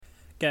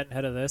Getting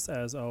ahead of this,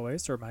 as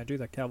always, to remind you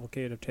that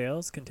Cavalcade of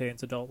Tales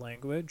contains adult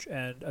language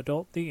and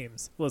adult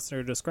themes.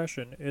 Listener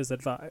discretion is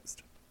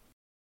advised.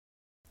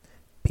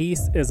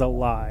 Peace is a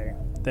lie.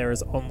 There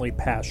is only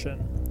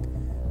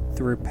passion.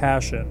 Through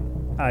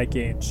passion, I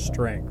gain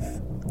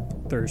strength.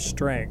 Through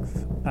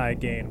strength, I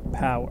gain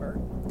power.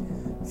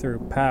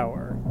 Through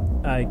power,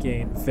 I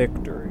gain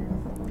victory.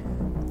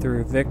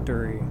 Through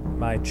victory,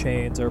 my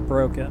chains are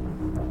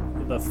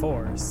broken. The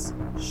Force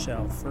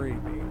shall free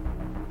me.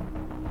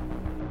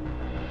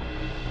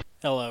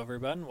 Hello,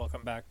 everyone.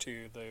 Welcome back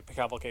to the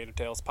Cavalcade of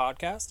Tales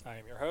podcast. I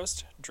am your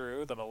host,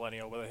 Drew, the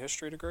millennial with a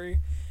history degree,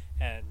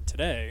 and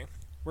today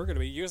we're going to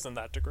be using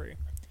that degree.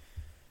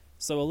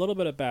 So a little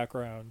bit of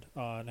background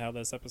on how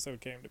this episode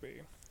came to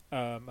be.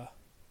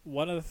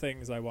 One of the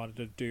things I wanted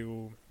to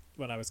do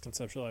when I was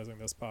conceptualizing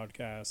this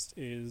podcast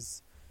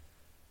is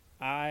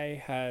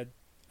I had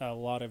a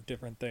lot of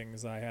different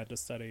things I had to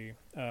study.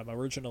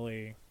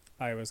 Originally,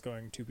 I was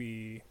going to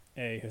be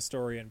a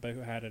historian, but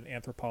who had an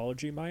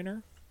anthropology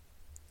minor,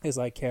 as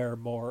I care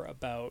more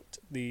about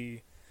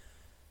the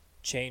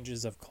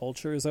changes of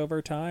cultures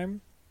over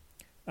time.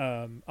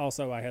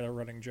 Also, I had a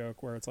running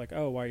joke where it's like,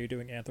 oh, why are you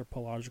doing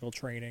anthropological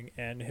training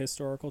and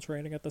historical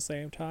training at the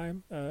same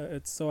time?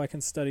 It's so I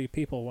can study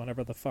people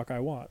whenever the fuck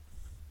I want.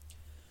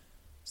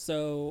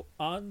 So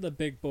on the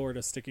big board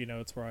of sticky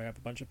notes where I have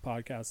a bunch of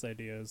podcast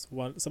ideas,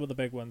 some of the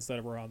big ones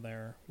that were on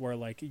there were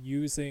like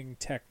using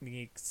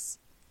techniques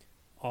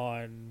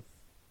on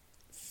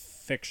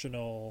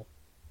fictional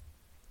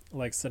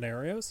like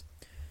scenarios.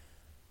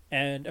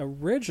 And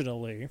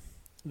originally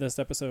this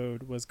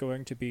episode was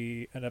going to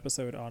be an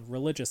episode on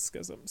religious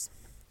schisms,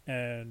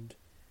 and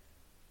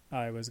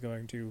I was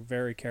going to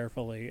very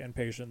carefully and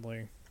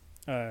patiently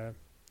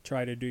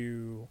try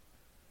to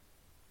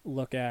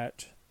look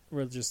at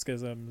religious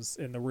schisms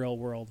in the real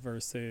world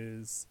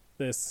versus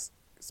this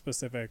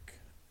specific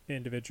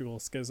individual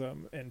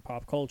schism in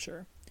pop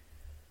culture.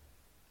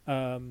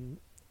 And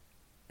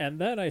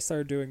then I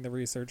started doing the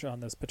research on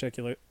this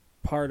particular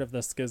part of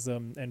the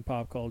schism in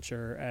pop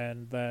culture,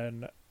 and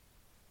then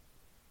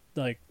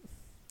like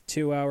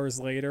 2 hours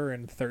later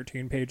and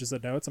 13 pages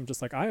of notes, I'm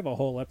just like, I have a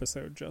whole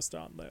episode just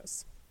on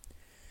this.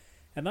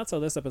 And that's how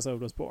this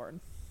episode was born.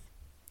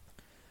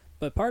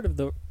 But part of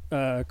the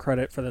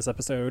credit for this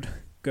episode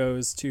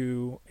goes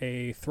to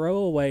a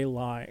throwaway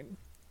line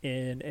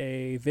in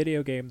a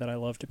video game that I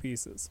love to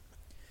pieces.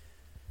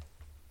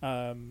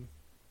 Some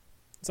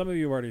of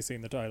you have already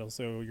seen the title,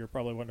 so you're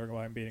probably wondering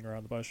why I'm beating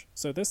around the bush.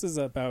 So this is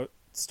about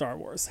Star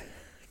Wars.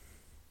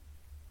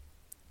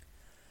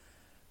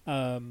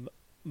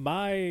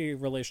 My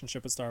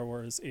relationship with Star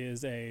Wars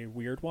is a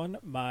weird one.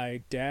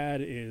 My dad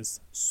is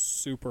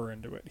super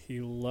into it. He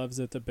loves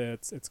it to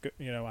bits. It's good,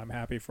 I'm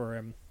happy for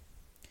him.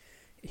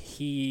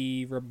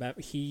 He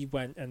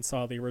went and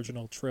saw the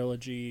original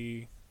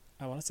trilogy.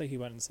 I want to say he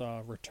went and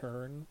saw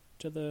Return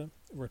of the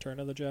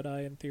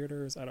Jedi in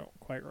theaters. I don't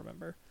quite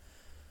remember.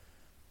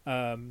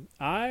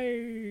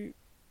 I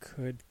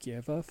could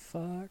give a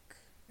fuck,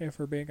 if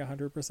we're being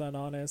 100%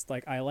 honest.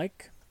 Like,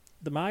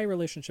 my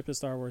relationship to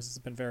Star Wars has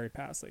been very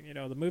passing.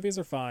 The movies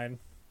are fine.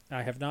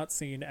 I have not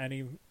seen any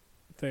of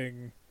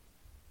the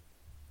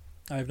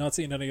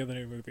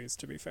new movies,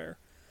 to be fair.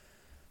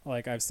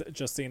 Like, I've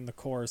just seen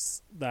Core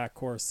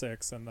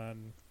 6, and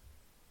then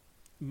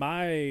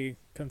my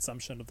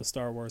consumption of the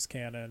Star Wars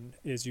canon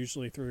is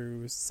usually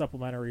through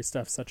supplementary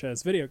stuff such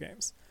as video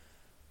games.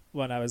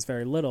 When I was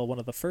very little, one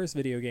of the first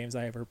video games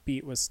I ever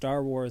beat was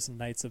Star Wars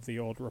Knights of the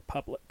Old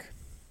Republic.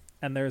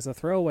 And there's a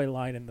throwaway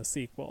line in the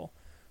sequel,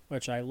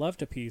 which I love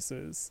to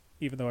pieces,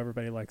 even though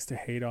everybody likes to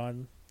hate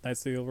on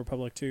Knights of the Old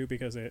Republic 2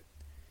 because it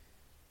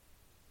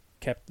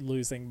kept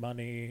losing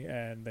money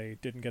and they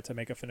didn't get to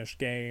make a finished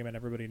game, and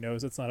everybody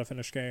knows it's not a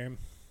finished game.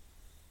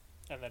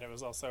 And then it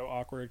was also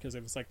awkward because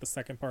it was like the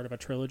second part of a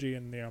trilogy,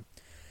 and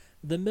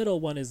the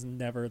middle one is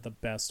never the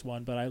best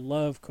one, but I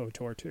love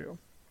KOTOR 2.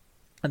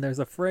 And there's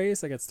a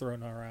phrase that gets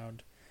thrown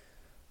around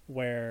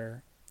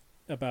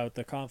about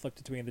the conflict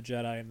between the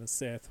Jedi and the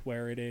Sith,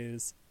 where it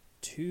is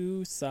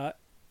two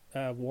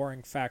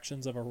warring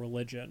factions of a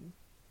religion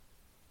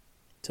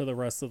to the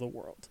rest of the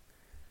world.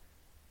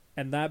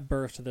 And that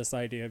birthed this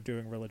idea of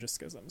doing religious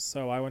schisms.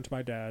 So I went to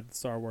my dad,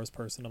 Star Wars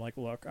person. I'm like,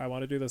 look, I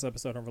want to do this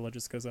episode on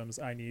religious schisms.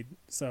 I need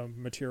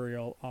some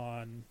material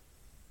on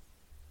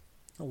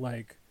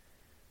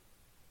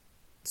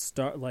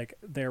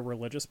their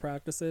religious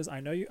practices.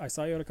 I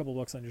saw you had a couple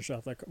books on your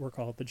shelf that were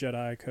called the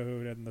Jedi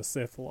Code and the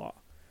Sith Law.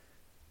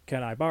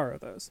 Can I borrow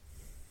those?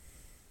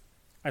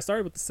 I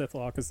started with the Sith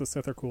Law because the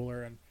Sith are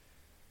cooler,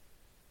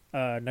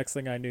 and next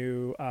thing I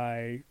knew,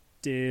 I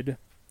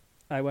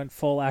went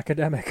full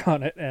academic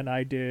on it, and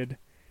I'm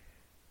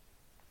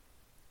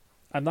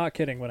not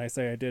kidding when I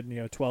say I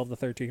did 12 to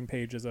 13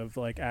 pages of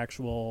like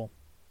actual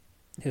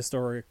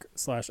historic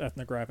 /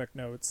 ethnographic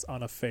notes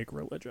on a fake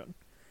religion.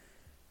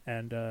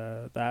 And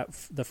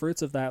the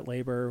fruits of that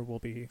labor will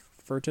be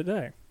for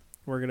today.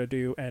 We're going to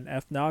do an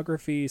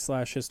ethnography /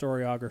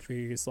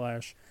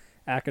 historiography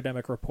 /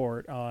 academic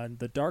report on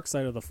the dark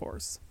side of the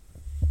Force.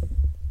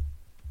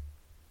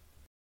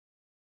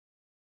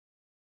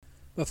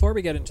 Before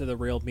we get into the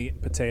real meat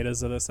and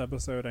potatoes of this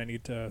episode, I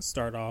need to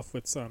start off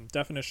with some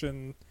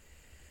definition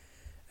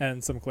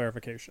and some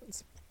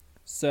clarifications.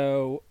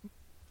 So,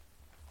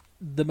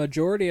 the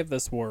majority of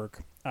this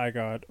work I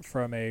got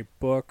from a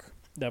book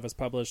that was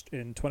published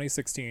in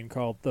 2016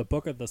 called The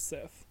Book of the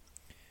Sith.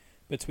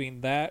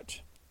 Between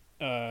that,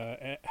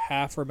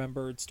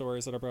 half-remembered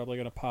stories that are probably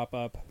going to pop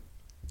up,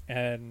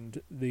 and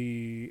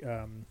the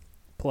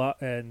plot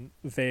and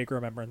vague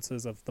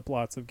remembrances of the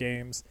plots of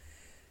games,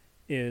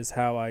 is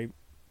how I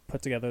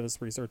put together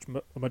this research.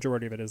 The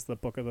majority of it is the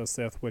Book of the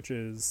Sith, which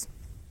is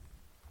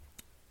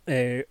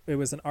it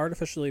was an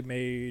artificially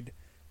made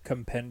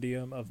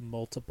compendium of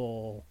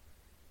multiple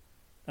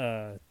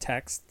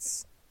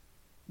texts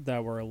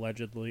that were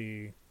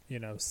allegedly,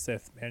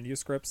 Sith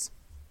manuscripts.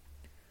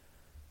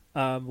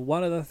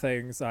 One of the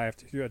things I have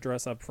to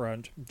address up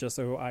front, just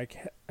so I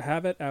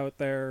have it out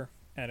there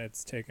and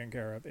it's taken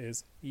care of,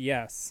 is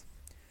yes,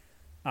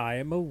 I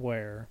am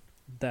aware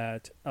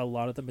that a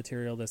lot of the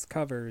material this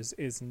covers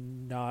is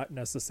not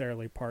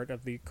necessarily part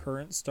of the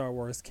current Star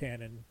Wars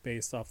canon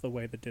based off the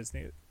way the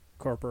Disney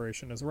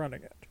Corporation is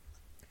running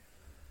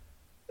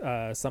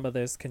it. Some of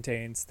this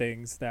contains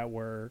things that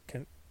were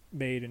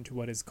made into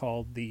what is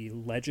called the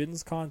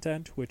Legends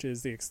content, which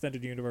is the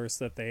extended universe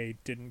that they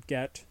didn't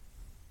get,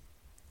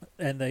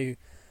 and they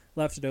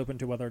left it open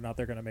to whether or not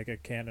they're going to make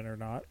it canon or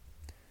not.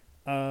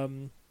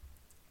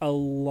 A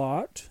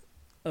lot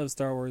of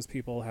Star Wars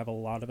people have a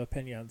lot of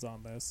opinions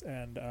on this,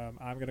 and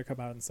I'm going to come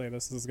out and say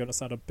this is going to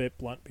sound a bit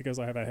blunt because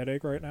I have a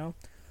headache right now,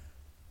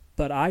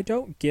 but I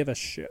don't give a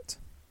shit.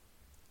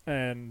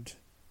 And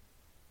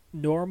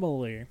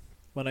normally,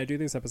 when I do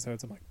these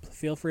episodes, I'm like,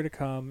 feel free to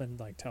come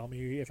and tell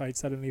me if I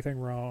said anything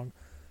wrong.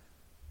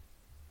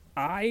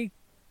 I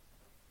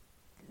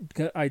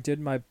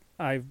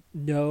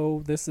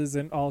know this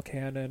isn't all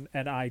canon,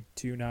 and I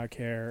do not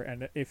care.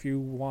 And if you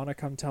want to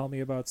come tell me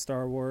about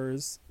Star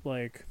Wars,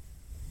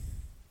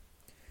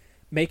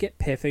 make it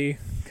pithy,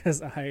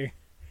 because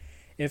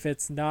if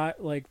it's not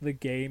the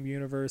game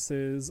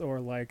universes or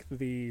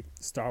the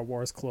Star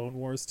Wars Clone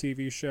Wars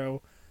TV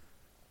show,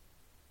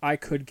 I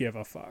could give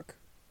a fuck.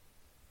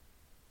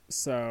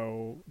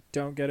 So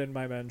don't get in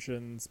my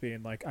mentions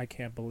being I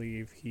can't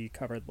believe he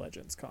covered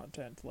Legends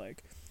content.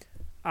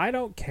 I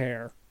don't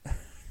care.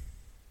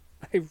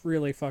 I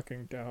really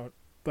fucking don't.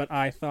 But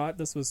I thought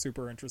this was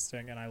super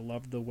interesting, and I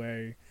loved the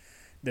way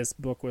this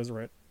book was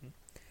written.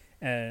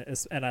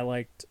 And I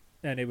liked,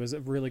 and it was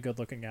really good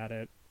looking at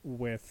it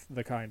with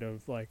the kind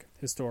of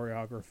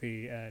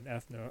historiography and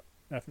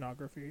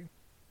ethnography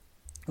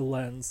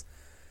lens.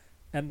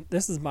 And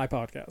this is my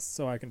podcast,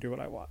 so I can do what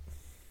I want.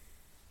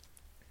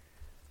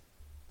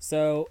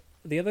 So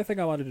the other thing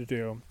I wanted to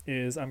do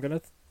is I'm going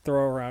to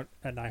throw around,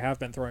 and I have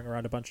been throwing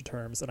around a bunch of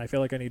terms, and I feel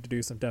like I need to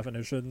do some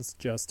definitions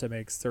just to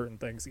make certain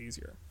things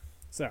easier.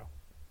 So,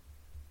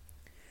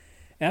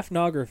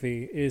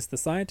 ethnography is the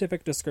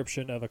scientific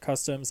description of the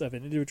customs of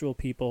individual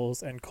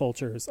peoples and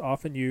cultures,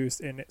 often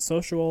used in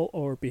social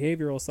or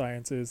behavioral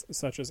sciences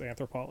such as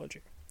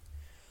anthropology.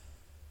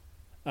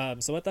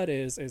 So what that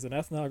is an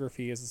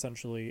ethnography is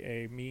essentially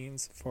a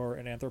means for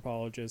an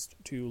anthropologist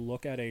to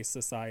look at a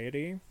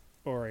society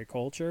or a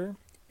culture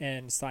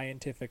and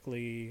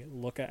scientifically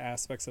look at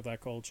aspects of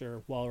that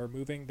culture while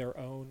removing their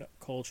own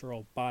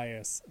cultural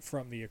bias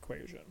from the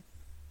equation.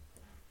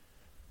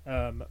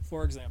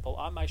 For example,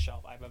 on my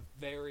shelf, I have a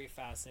very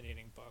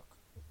fascinating book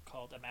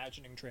called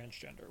Imagining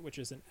Transgender, which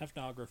is an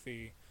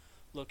ethnography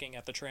looking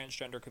at the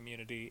transgender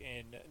community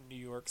in New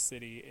York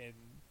City in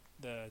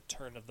the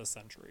turn of the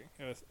century.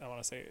 I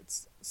want to say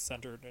it's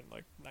centered in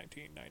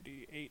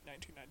 1998,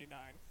 1999.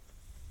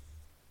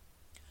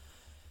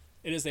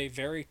 It is a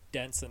very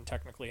dense and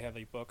technically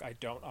heavy book. I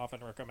don't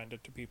often recommend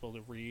it to people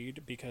to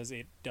read because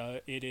it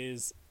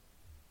is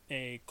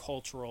a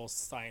cultural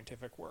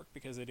scientific work,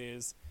 because it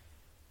is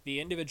the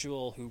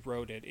individual who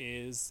wrote it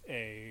is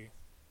a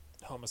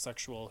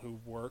homosexual who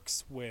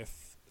works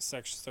with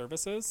sex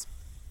services.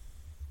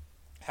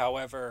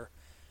 However,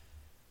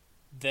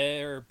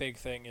 their big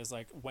thing is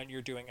when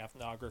you're doing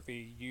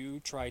ethnography,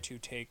 you try to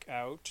take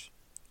out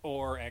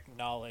or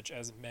acknowledge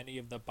as many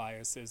of the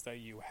biases that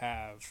you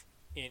have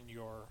in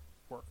your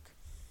work.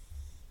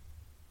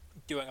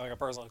 Doing a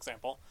personal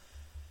example,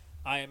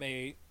 I am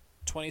a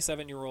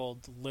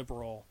 27-year-old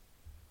liberal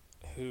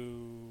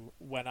who,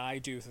 when I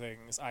do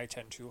things, I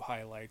tend to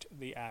highlight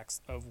the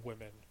acts of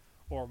women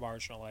or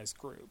marginalized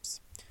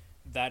groups.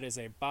 That is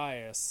a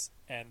bias,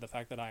 and the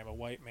fact that I am a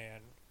white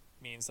man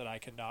means that I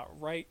cannot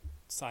write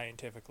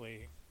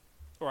scientifically,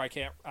 or I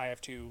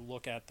have to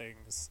look at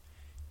things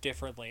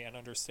differently and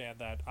understand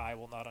that I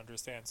will not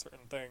understand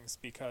certain things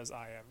because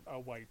I am a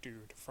white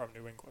dude from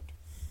New England.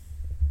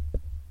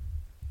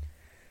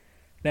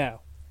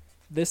 Now,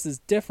 this is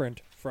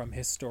different from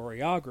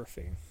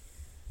historiography.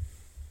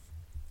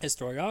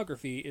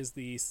 Historiography is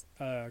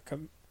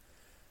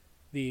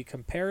the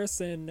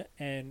comparison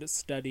and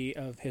study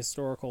of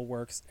historical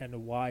works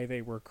and why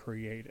they were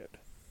created.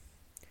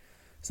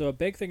 So a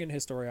big thing in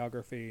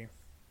historiography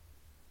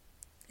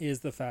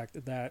is the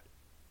fact that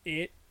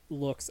it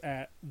looks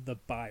at the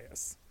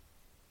bias.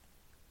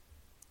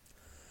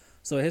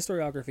 So a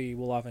historiography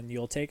will often,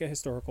 you'll take a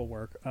historical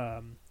work.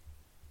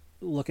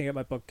 Looking at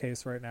my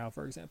bookcase right now,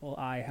 for example,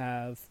 I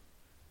have,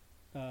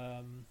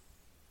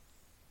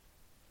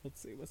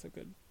 let's see,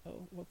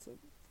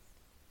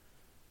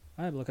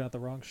 I'm looking at the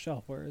wrong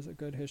shelf. Where is a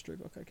good history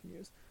book I can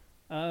use?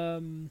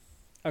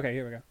 Okay,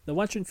 here we go. The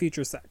Luncheon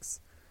Features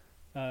Sex,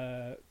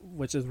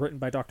 which is written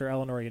by Dr.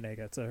 Eleanor Yanega.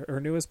 It's her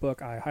newest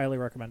book. I highly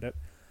recommend it.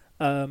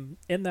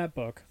 In that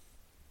book,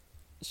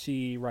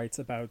 she writes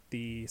about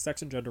the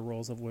sex and gender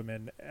roles of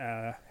women,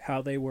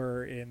 how they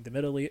were in the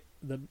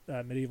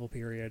medieval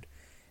period,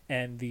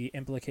 and the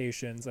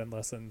implications and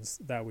lessons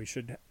that we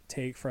should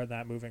take from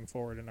that moving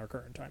forward in our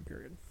current time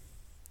period.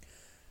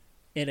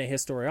 In a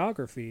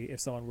historiography, if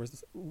someone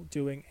was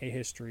doing a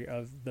history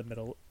of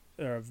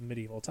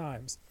medieval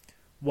times,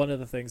 one of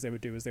the things they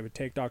would do is they would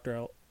take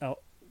Dr.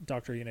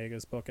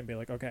 Yanega's book and be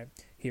like, okay,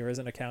 here is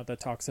an account that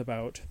talks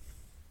about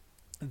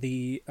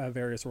the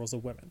various roles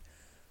of women.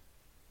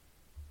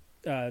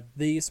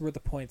 These were the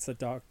points that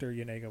Dr.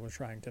 Yanega was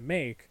trying to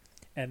make,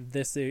 and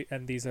these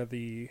are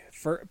the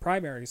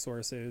primary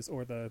sources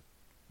or the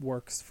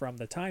works from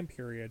the time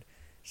period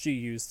she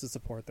used to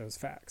support those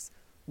facts.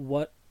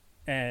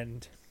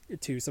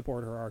 To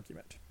support her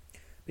argument.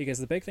 Because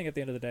the big thing at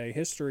the end of the day,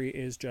 history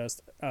is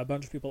just a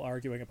bunch of people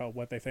arguing about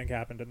what they think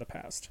happened in the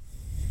past.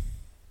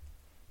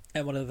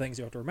 And one of the things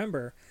you have to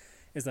remember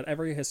is that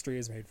every history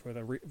is made for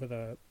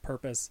the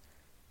purpose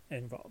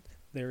involved.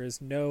 There is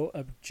no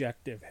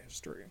objective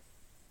history.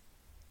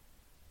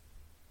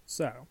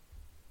 So,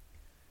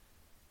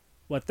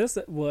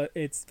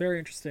 it's very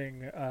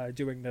interesting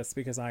doing this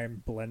because I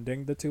am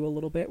blending the two a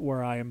little bit,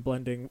 where I am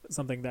blending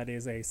something that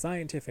is a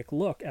scientific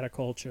look at a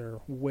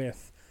culture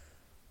with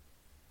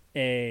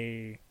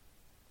a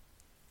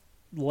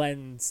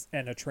lens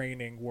and a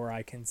training where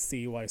I can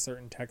see why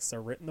certain texts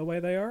are written the way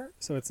they are.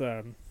 So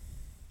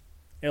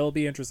it'll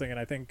be interesting, and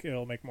I think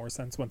it'll make more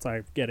sense once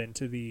I get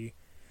into the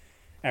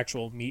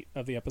actual meat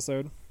of the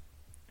episode.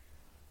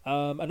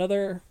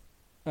 Another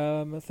word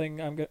I'm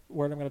going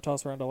to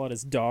toss around a lot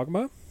is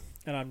dogma,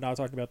 and I'm not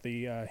talking about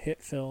the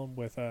hit film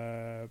with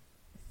oh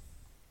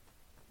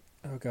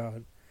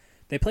god,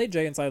 they played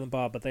Jay and Silent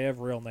Bob, but they have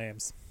real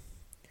names.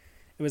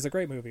 It was a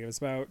great movie. It was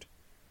about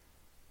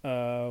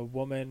a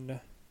woman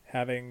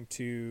having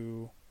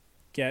to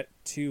get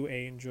two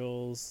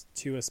angels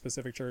to a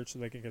specific church so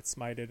they can get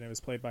smited, and it was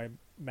played by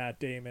Matt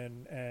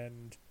Damon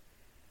and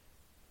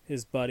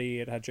his buddy.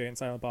 It had Jay and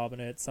Silent Bob in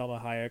it.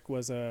 Selma Hayek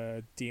was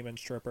a demon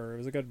stripper. It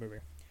was a good movie.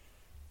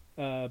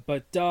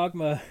 But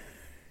dogma,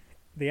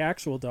 the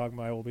actual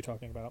dogma I will be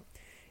talking about,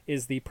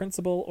 is the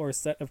principle or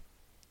set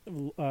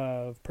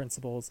of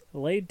principles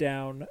laid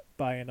down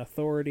by an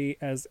authority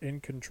as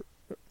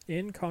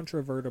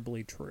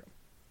incontrovertibly true.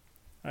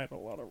 I had a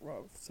lot of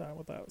rough sound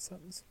with that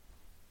sentence.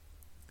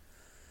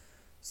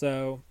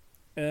 So,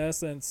 in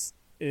essence,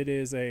 it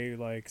is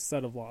a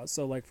set of laws.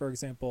 So, for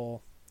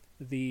example,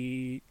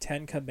 the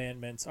 10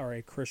 Commandments are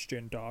a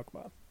Christian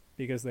dogma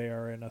because they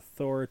are an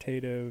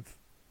authoritative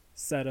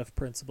set of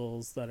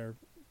principles that are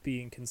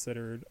being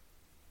considered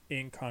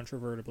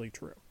incontrovertibly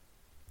true.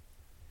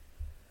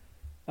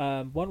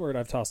 One word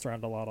I've tossed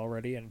around a lot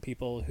already, and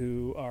people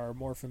who are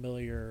more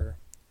familiar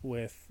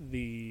with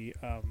the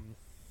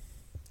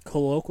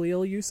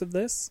colloquial use of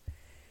this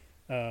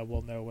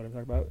will know what I'm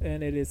talking about,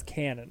 and it is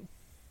canon.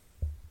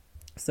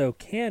 So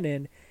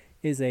canon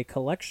is a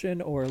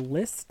collection or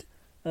list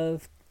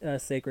of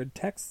sacred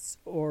texts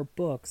or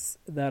books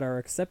that are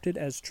accepted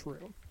as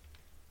true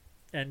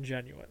and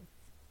genuine.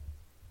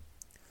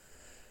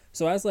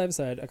 So as I've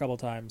said a couple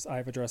times,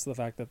 I've addressed the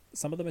fact that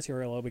some of the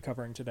material I'll be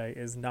covering today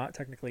is not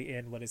technically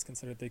in what is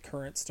considered the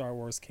current Star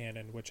Wars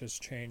canon, which has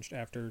changed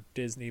after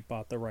Disney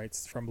bought the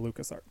rights from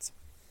LucasArts.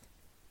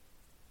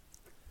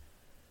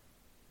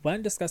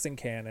 When discussing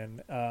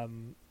canon,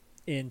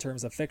 in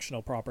terms of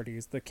fictional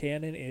properties, the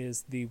canon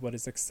is what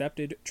is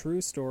accepted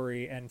true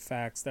story and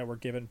facts that were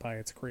given by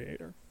its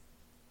creator,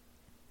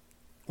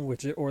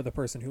 or the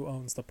person who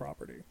owns the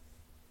property.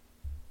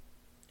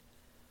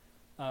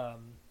 I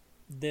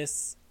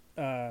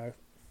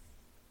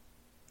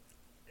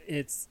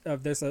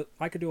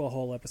could do a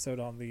whole episode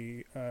on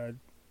the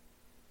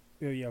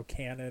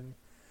canon,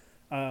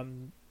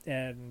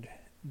 and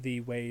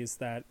the ways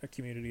that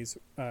communities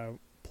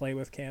play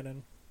with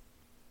canon,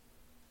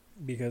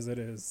 because it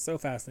is so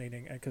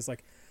fascinating. Because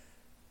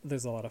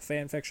there's a lot of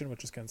fan fiction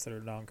which is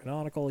considered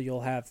non-canonical.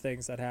 You'll have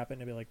things that happen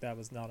to be like that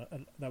was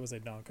a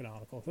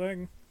non-canonical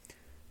thing.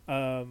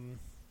 For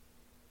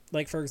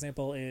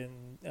example,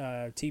 in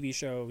TV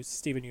show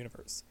Steven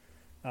Universe,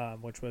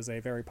 which was a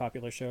very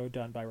popular show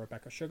done by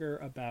Rebecca Sugar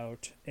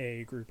about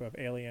a group of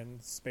alien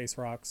space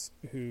rocks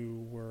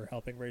who were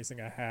helping raising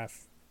a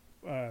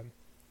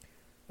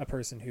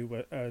person who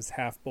was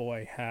half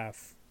boy,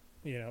 half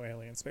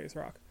alien space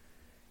rock.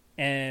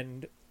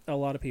 And a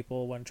lot of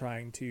people, when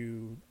trying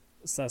to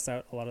suss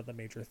out a lot of the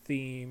major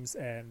themes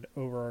and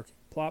overarching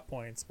plot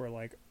points, were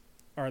like,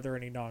 are there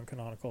any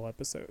non-canonical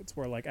episodes?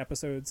 Where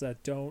episodes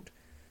that don't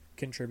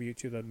contribute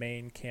to the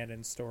main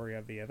canon story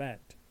of the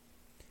event.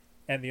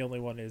 And the only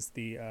one is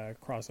the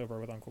crossover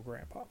with Uncle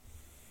Grandpa.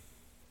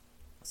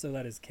 So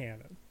that is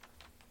canon.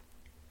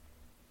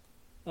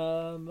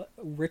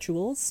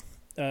 Rituals.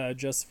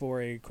 Just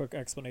for a quick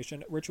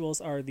explanation,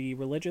 rituals are the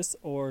religious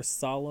or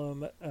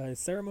solemn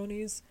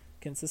ceremonies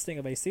consisting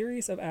of a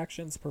series of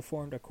actions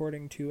performed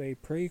according to a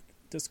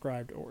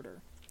pre-described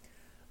order.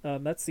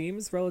 That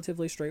seems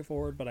relatively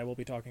straightforward, but I will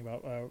be talking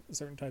about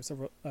certain types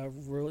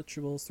of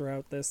rituals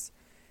throughout this,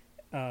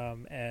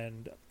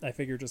 and I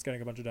figure just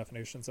getting a bunch of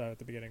definitions out at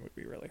the beginning would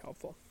be really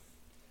helpful.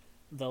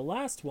 The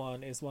last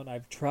one is one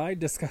I've tried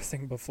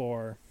discussing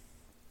before.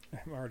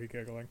 I'm already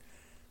giggling.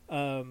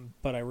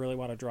 But I really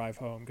want to drive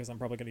home because I'm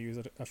probably going to use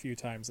it a few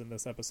times in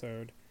this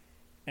episode.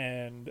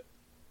 And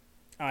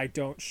I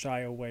don't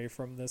shy away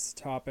from this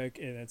topic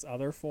in its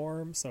other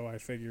form, so I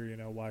figure,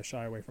 why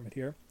shy away from it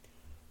here?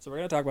 So we're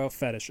going to talk about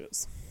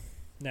fetishes.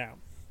 Now,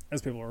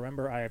 as people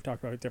remember, I have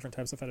talked about different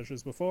types of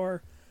fetishes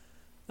before.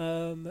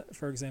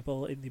 For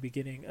example, in the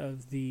beginning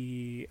of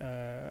the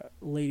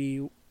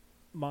Lady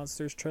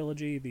Monsters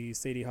trilogy, the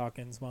Sadie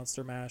Hawkins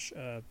Monster Mash,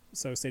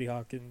 so Sadie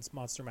Hawkins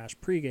Monster Mash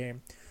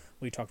pregame,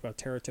 we talked about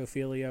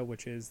teratophilia,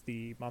 which is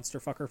the monster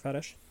fucker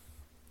fetish.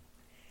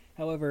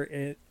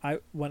 However,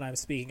 when I'm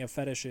speaking of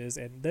fetishes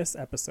in this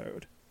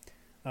episode,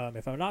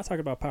 if I'm not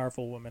talking about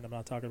powerful women, I'm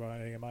not talking about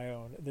anything of my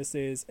own.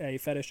 A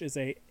fetish is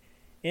a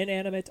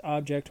inanimate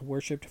object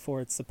worshipped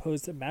for its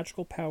supposed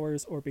magical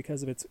powers or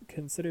because of it's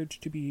considered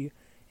to be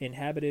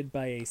inhabited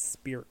by a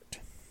spirit.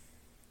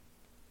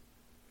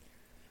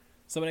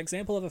 So an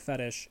example of a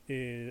fetish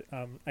is,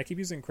 I keep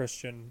using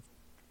Christian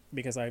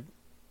because I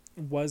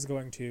was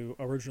going to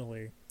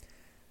originally,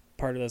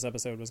 part of this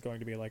episode was going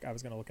to be I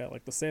was going to look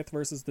at the Sith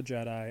versus the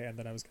Jedi, and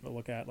then I was going to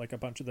look at a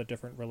bunch of the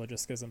different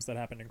religious schisms that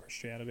happened in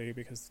Christianity,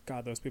 because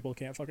God, those people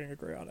can't fucking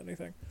agree on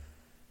anything.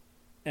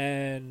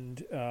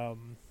 And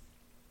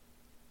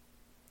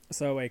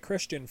so a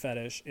Christian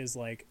fetish is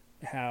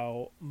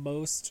how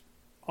most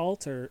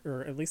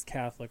or at least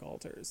Catholic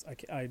altars,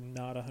 I'm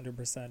not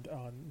 100%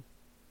 on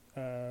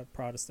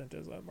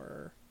Protestantism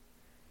or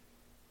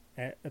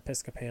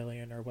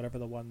Episcopalian or whatever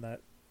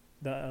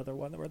the other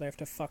one where they have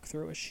to fuck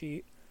through a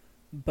sheet,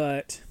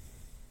 but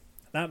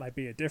that might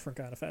be a different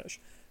kind of fetish.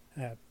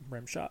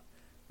 Rim shot.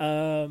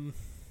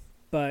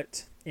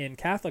 But in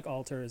Catholic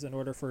altars, in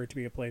order for it to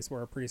be a place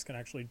where a priest can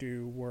actually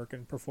do work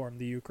and perform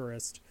the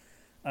Eucharist,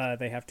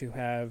 they have to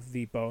have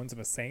the bones of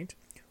a saint,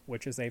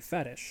 which is a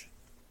fetish,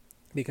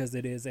 because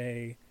it is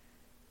an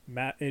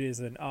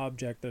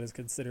object that is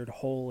considered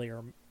holy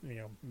or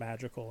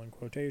magical in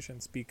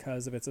quotations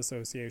because of its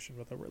association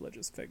with a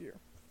religious figure.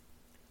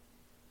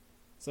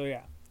 So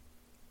yeah,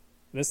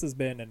 this has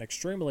been an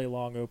extremely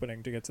long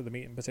opening to get to the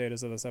meat and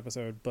potatoes of this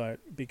episode,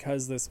 but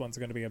because this one's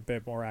going to be a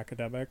bit more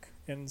academic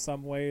in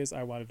some ways,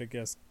 I wanted to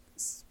just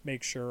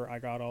make sure I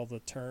got all the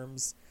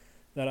terms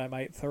that I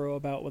might throw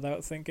about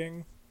without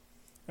thinking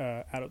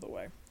out of the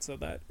way, so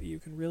that you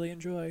can really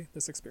enjoy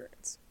this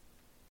experience.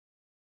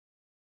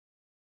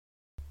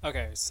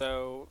 Okay,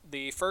 so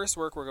the first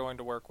work we're going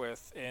to work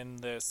with in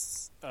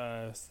this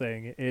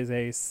thing is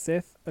a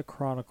Sith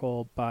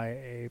Chronicle by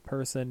a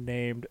person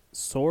named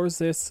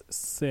Sorzis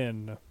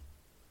Sin.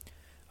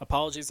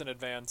 Apologies in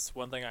advance.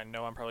 One thing I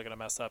know I'm probably going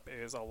to mess up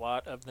is a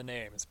lot of the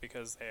names,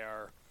 because they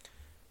are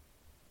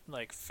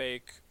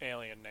fake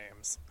alien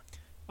names.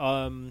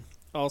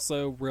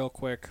 Also, real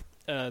quick,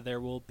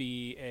 there will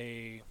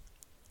be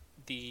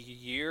the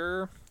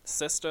year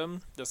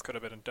system. This could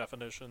have been in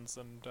definitions,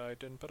 and I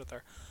didn't put it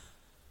there.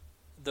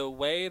 The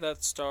way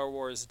that Star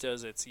Wars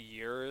does its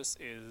years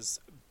is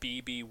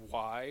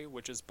BBY,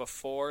 which is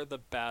before the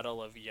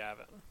Battle of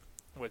Yavin,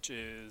 which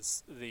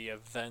is the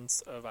events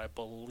of, I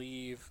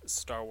believe,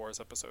 Star Wars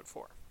Episode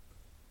 4.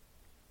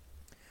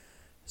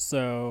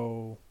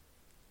 So,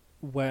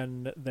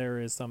 when there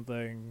is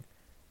something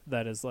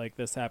that is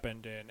this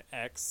happened in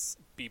X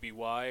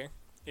BBY,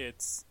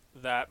 it's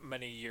that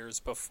many years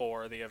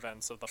before the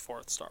events of the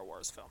fourth Star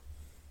Wars film.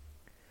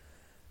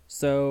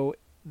 So,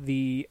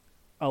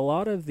 a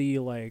lot of the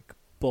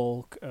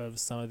bulk of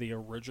some of the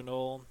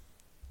original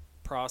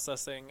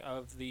processing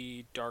of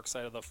the dark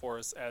side of the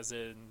Force, as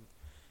in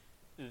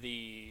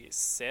the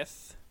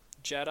Sith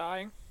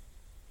Jedi,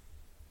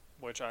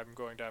 which I'm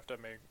going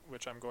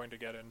to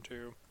get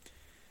into,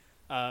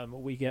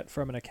 we get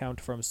from an account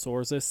from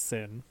Sorzis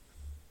Sin,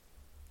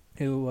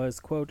 who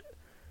was, quote,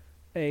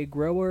 a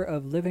grower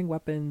of living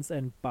weapons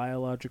and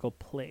biological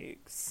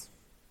plagues.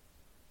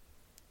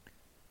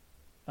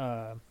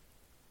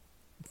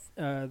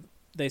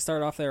 They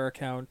start off their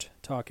account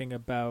talking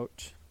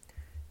about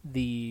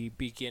the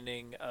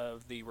beginning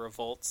of the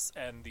revolts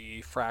and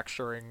the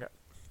fracturing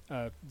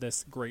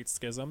this great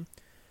schism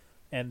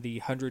and the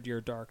 100-Year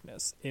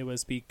Darkness. It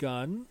was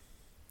begun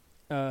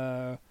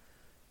by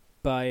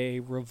a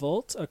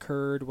revolt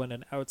occurred when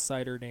an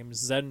outsider named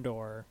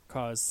Zendor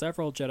caused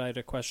several Jedi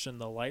to question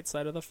the light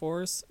side of the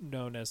Force,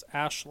 known as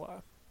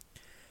Ashla.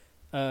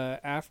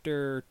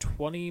 After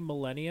 20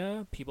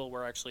 millennia, people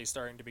were actually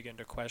starting to begin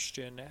to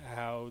question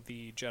how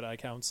the Jedi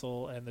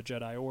Council and the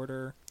Jedi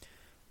Order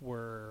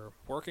were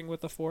working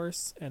with the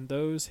Force, and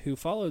those who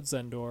followed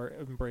Zendor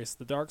embraced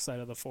the dark side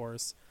of the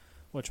Force,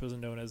 which was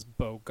known as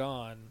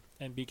Bogan,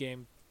 and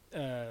became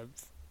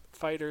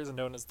fighters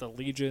known as the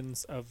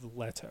Legions of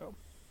Leto.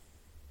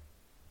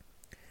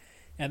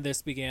 And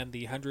this began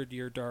the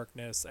 100-Year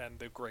Darkness and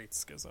the Great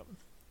Schism.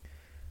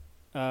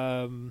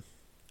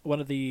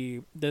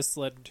 This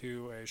led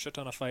to a shit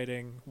ton of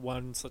fighting.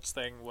 One such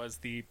thing was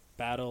the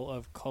Battle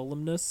of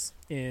Columnus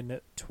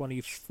in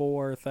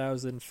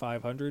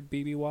 24,500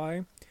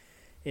 BBY.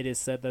 It is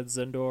said that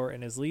Zendor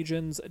and his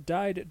legions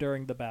died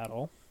during the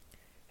battle.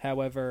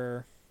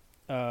 However,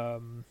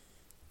 in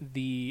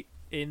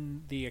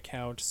the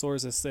account,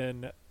 Sorza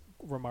Sin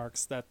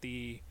remarks that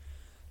the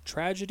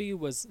tragedy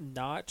was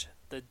not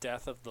the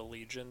death of the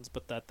legions,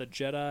 but that the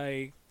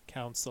Jedi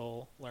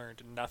Council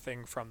learned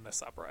nothing from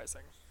this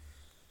uprising.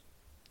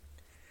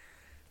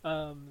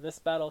 This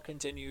battle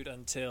continued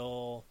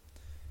until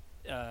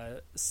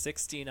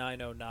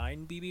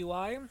 6909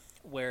 BBY,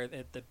 where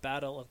at the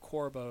Battle of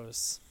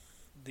Korbos,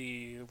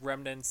 the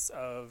remnants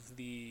of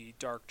the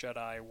Dark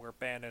Jedi were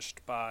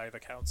banished by the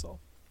Council.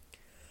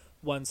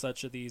 One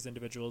such of these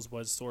individuals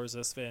was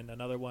Sorza Spin.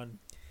 Another one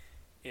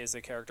is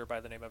a character by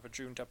the name of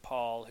Ajunta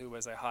Paul, who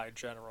was a high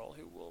general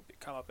who will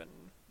come up in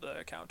the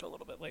account a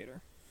little bit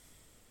later.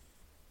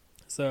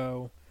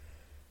 So,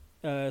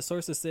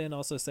 Sorza Sin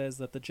also says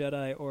that the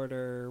Jedi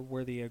Order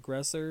were the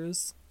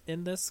aggressors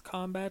in this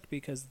combat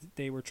because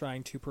they were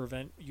trying to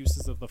prevent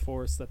uses of the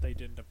Force that they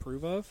didn't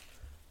approve of.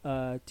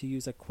 To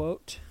use a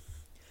quote,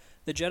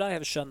 "The Jedi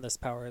have shunned this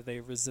power.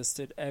 They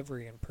resisted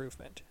every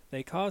improvement.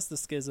 They caused the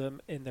schism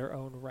in their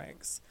own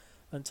ranks.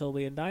 Until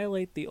we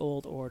annihilate the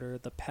old order,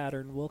 the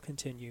pattern will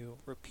continue,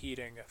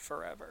 repeating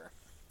forever."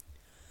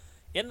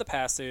 In the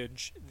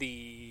passage,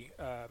 the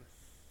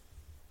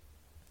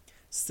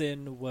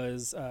Sin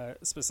was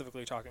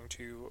specifically talking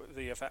to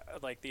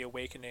the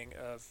awakening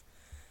of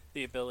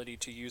the ability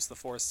to use the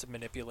Force to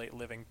manipulate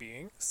living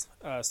beings.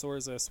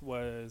 Sorzus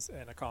was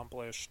an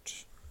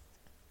accomplished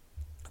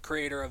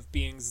creator of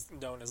beings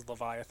known as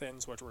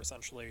Leviathans, which were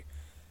essentially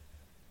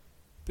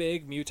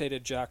big,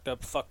 mutated, jacked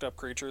up, fucked up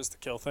creatures to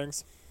kill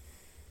things.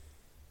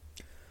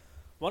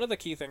 One of the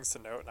key things to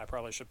note, and I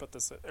probably should put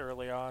this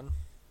early on,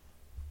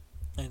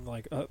 and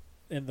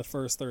in the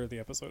first third of the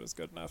episode is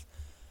good enough.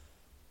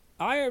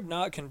 I am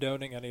not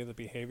condoning any of the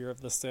behavior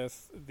of the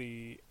Sith.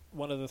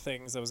 One of the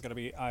things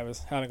that I was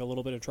having a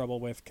little bit of trouble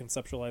with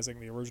conceptualizing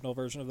the original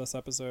version of this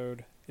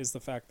episode is the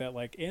fact that,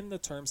 in the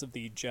terms of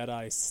the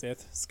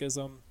Jedi-Sith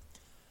schism,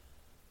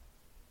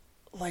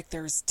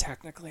 there's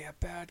technically a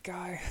bad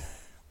guy,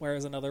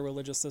 whereas in other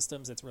religious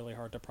systems, it's really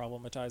hard to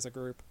problematize a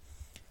group.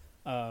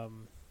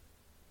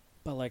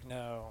 But,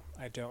 no,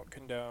 I don't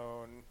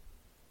condone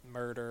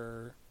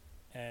murder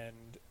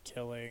and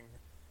killing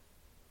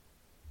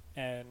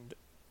and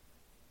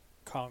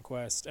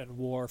conquest and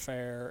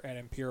warfare and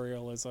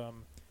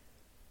imperialism.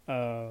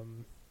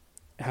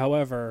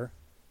 However,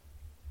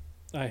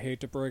 I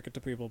hate to break it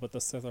to people, but the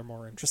Sith are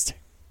more interesting.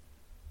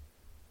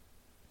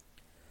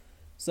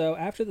 So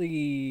after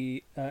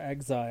the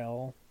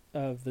exile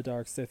of the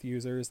Dark Sith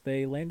users,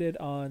 they landed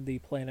on the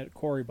planet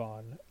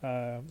Korriban.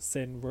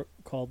 Sin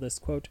called this,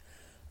 quote,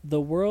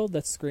 "the world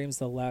that screams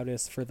the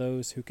loudest for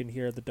those who can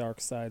hear the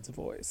dark side's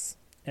voice."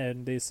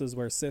 And this is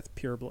where Sith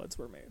purebloods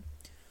were made.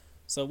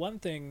 So one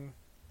thing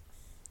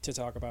to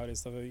talk about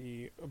is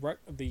the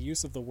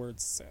use of the word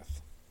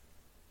Sith.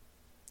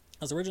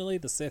 As originally,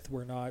 the Sith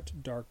were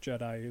not Dark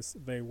Jedis.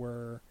 They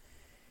were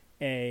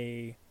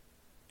a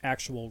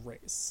actual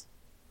race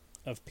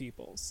of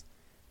peoples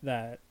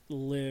that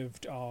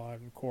lived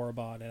on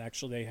Korriban, and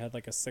actually they had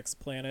a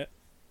 6-planet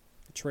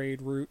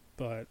trade route,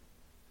 but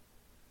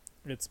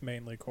it's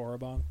mainly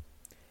Korriban.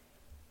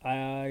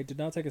 I did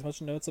not take as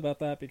much notes about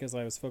that because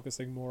I was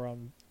focusing more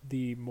on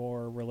the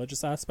more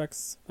religious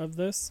aspects of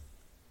this.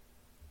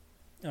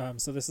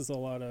 So this is a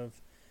lot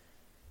of,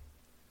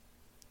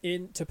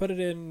 to put it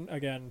in,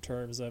 again,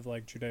 terms of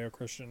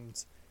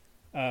Judeo-Christians,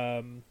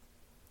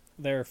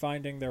 they're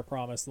finding their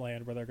promised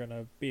land where they're going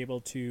to be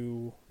able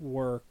to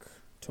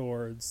work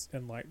towards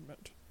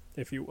enlightenment,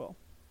 if you will.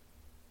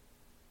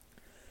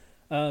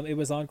 It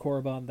was on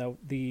Korriban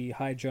that the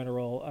High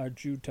General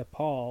Ajunta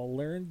Paul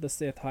learned the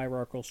Sith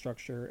hierarchical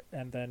structure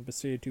and then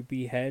proceeded to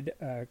behead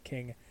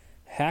King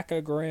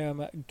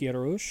Hakagram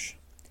Girush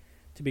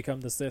to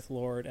become the Sith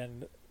Lord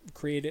and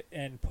create it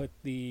and put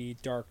the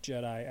Dark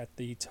Jedi at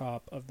the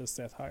top of the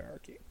Sith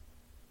hierarchy.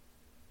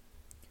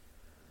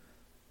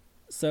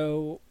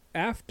 So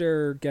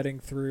after getting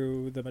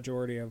through the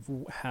majority of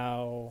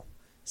how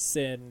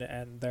Sin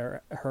and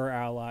her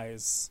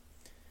allies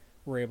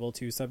were able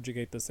to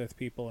subjugate the Sith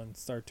people and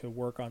start to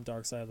work on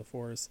Dark Side of the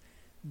Force,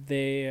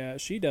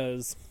 she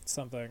does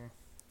something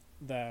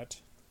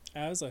that,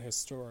 as a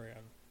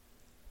historian,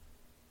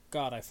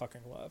 God, I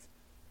fucking love.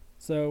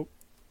 So,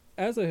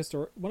 as a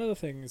one of the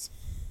things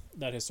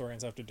that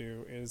historians have to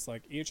do is,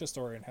 each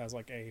historian has,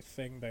 a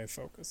thing they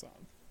focus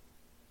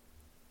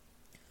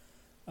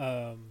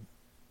on.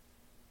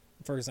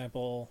 For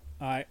example,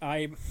 I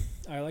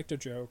like to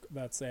joke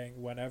that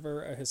saying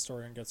whenever a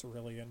historian gets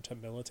really into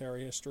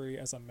military history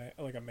as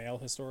like a male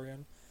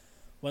historian,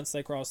 once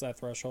they cross that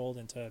threshold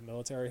into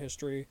military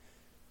history,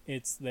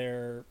 it's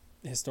their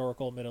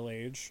historical middle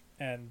age,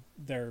 and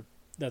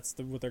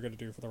what they're going to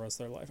do for the rest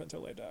of their life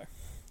until they die.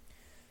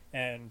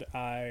 And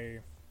I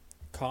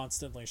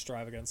constantly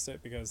strive against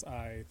it because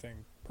I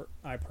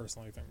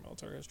personally think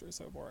military history is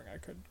so boring.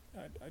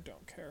 I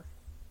don't care.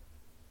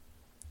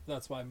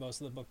 That's why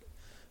most of the book,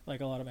 like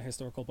a lot of my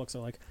historical books, are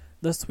like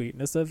the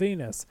sweetness of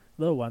Venus,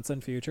 the once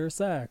and future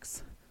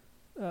sex,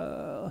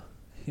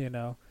 you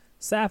know,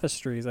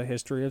 Sophistry is a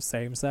history of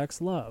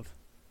same-sex love.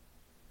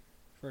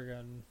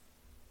 Friggin'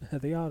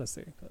 the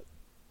Odyssey. But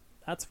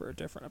that's for a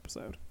different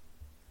episode.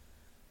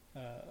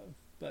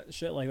 But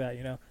shit like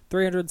that,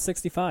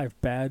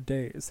 365 bad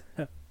days.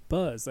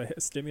 Buzz, a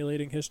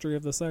stimulating history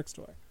of the sex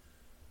toy.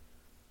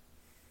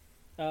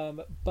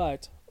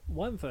 But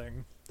one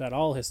thing that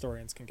all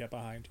historians can get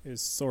behind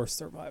is source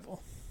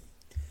survival.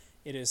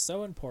 It is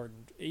so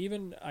important.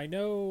 Even, I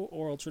know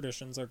oral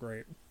traditions are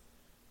great,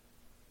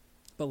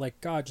 but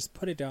like, God, just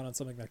put it down on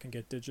something that can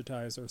get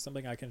digitized or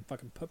something I can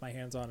fucking put my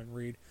hands on and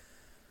read.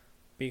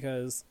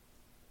 Because,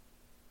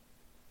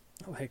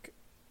 like,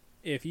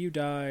 if you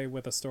die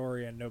with a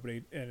story and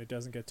it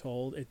doesn't get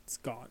told, it's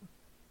gone.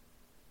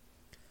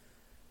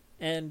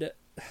 And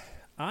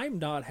I'm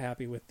not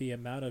happy with the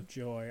amount of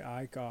joy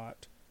I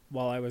got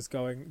while I was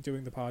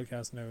doing the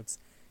podcast notes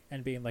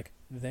and being like,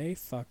 they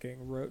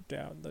fucking wrote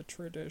down the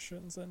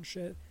traditions and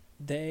shit.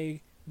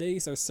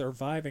 These are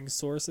surviving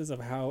sources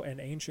of how an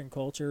ancient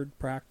culture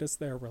practiced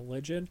their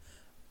religion.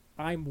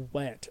 I'm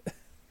wet.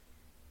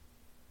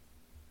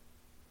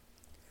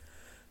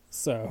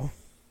 So,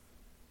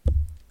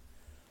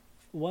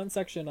 one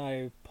section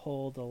I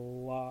pulled a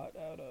lot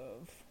out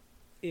of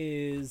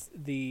is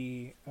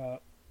the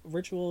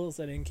rituals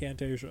and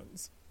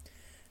incantations.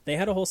 They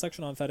had a whole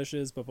section on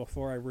fetishes, but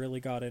before I really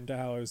got into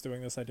how I was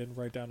doing this, I didn't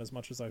write down as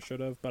much as I should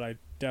have, but I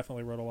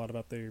definitely wrote a lot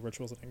about the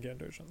rituals and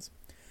incantations.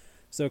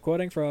 So,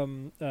 quoting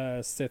from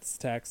Sith's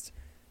text,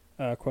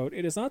 quote,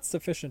 "It is not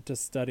sufficient to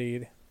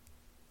study...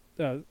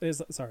 It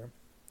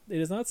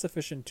is not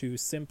sufficient to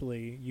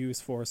simply use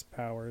force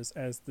powers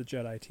as the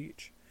Jedi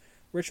teach.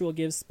 Ritual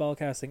gives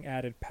spellcasting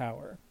added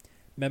power.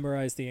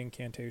 Memorize the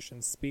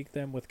incantations, speak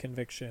them with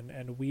conviction,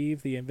 and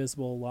weave the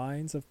invisible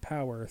lines of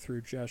power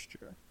through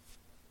gesture."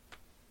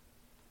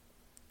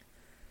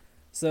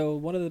 So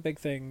one of the big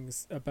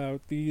things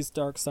about these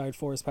dark side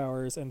force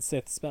powers and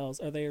Sith spells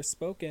are they are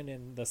spoken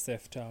in the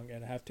Sith tongue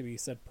and have to be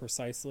said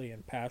precisely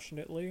and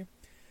passionately.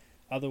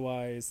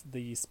 Otherwise,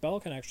 the spell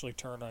can actually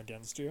turn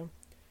against you.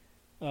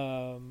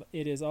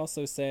 It is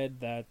also said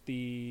that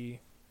the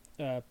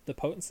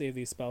potency of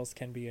these spells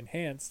can be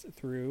enhanced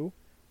through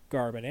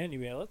garb and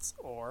amulets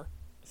or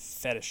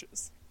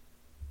fetishes.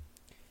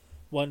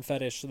 One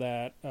fetish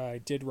that I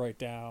did write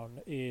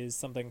down is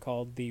something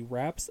called the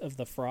Wraps of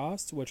the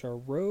Frost, which are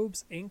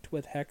robes inked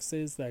with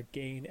hexes that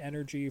gain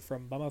energy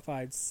from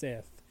mummified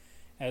Sith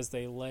as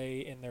they lay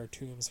in their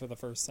tombs for the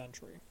first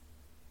century.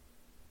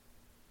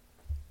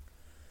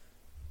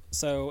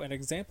 So an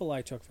example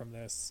I took from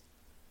this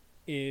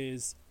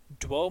is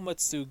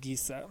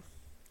Duomatsugisa,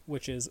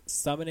 which is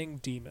summoning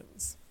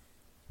demons.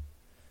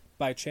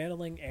 By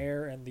channeling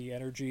air and the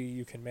energy,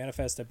 you can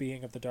manifest a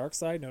being of the dark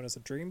side known as a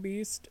dream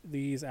beast.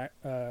 These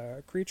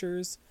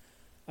creatures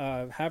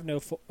have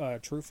no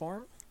true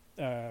form.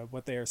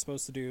 What they are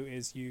supposed to do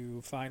is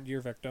you find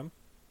your victim,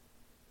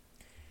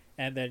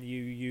 and then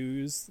you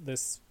use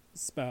this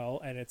spell,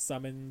 and it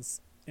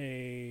summons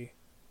a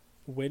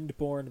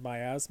wind-borne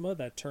miasma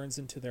that turns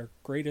into their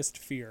greatest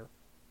fear.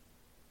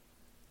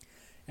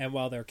 And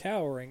while they're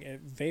cowering,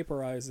 it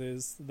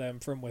vaporizes them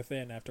from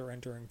within after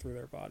entering through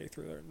their body,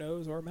 through their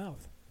nose or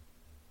mouth.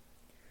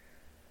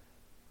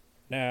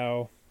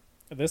 Now,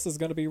 this is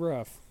going to be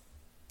rough,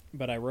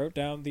 but I wrote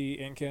down the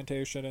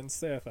incantation in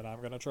Sith, and I'm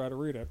going to try to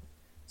read it.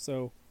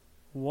 So,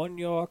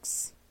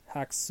 Wonyox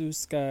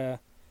Haksuska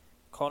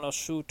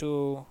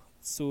Konoshutu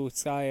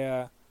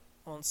Tsuskaya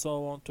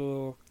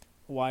Onsontu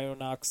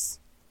Wyonax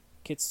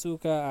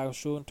Kitsuka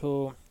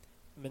Ashuntu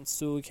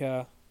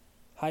Minsuka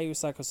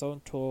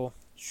Hayusakasonto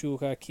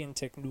Shuka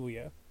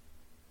Kinteknuya.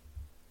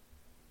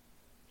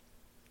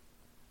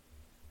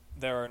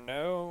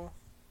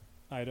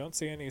 I don't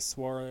see any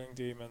swarming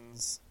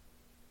demons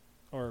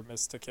or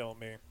mist to kill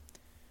me,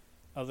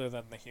 other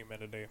than the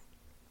humidity.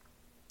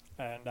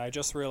 And I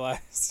just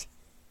realized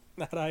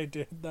that I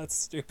did that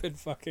stupid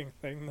fucking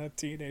thing that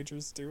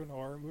teenagers do in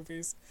horror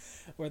movies,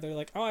 where they're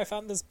like, oh, I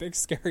found this big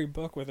scary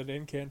book with an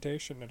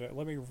incantation in it.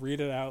 Let me read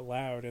it out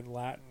loud in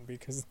Latin,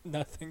 because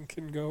nothing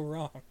can go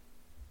wrong.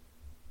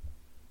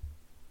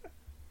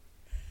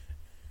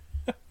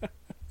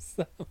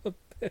 Son of a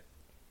bitch.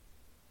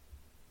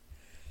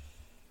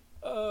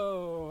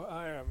 Oh,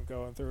 I am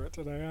going through it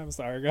today. I'm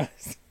sorry,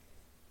 guys.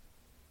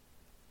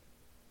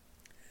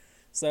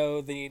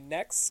 So the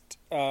next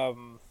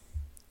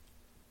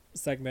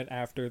segment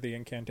after the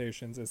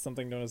incantations is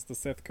something known as the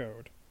Sith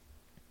Code,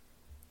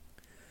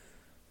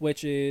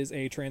 which is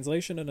a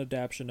translation and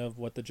adaptation of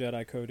what the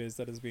Jedi Code is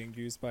that is being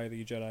used by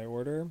the Jedi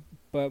Order,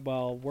 but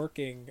while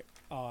working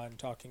on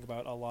talking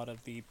about a lot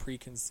of the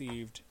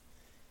preconceived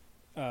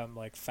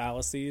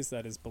fallacies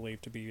that is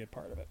believed to be a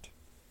part of it.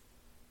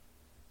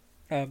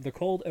 The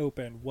Cold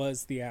Open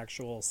was the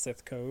actual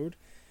Sith Code.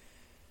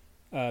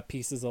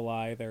 Peace is a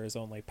lie, there is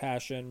only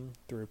passion.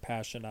 Through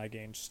passion I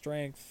gain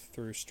strength.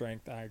 Through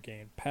strength I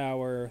gain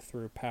power.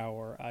 Through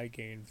power I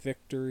gain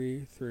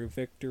victory. Through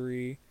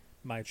victory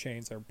my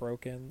chains are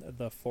broken.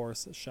 The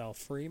Force shall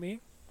free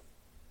me.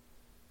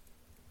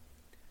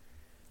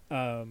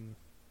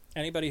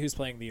 Anybody who's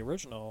playing the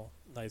original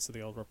Knights of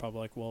the Old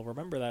Republic will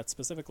remember that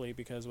specifically,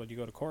 because when you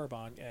go to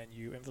Korriban and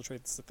you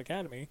infiltrate the Sith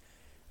Academy,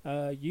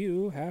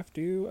 you have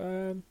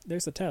to...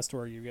 there's a test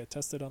where you get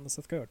tested on the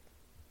Sith Code.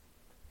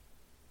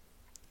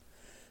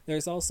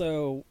 There's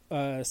also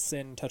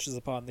Sin touches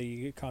upon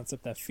the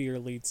concept that fear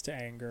leads to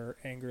anger,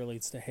 anger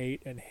leads to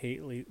hate, and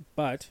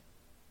but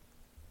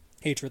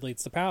hatred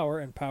leads to power,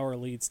 and power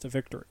leads to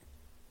victory.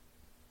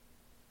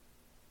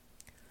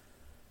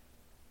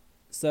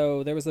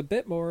 So there was a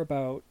bit more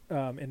about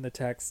in the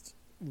text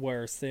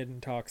where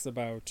Sin talks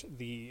about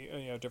the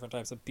different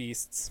types of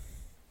beasts,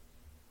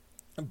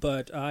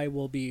 but I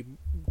will be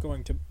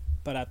going to.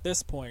 But at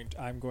this point,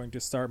 I'm going to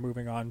start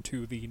moving on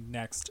to the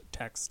next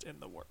text in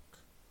the work.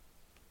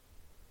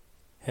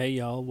 Hey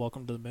y'all,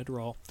 welcome to the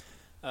mid-roll.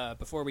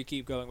 Before we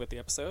keep going with the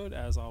episode,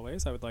 as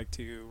always, I would like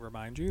to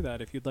remind you that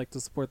if you'd like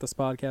to support this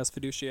podcast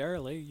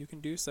fiduciarily, you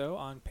can do so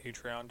on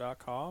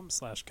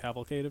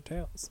patreon.com/Cavalcade of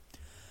Tales.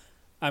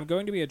 I'm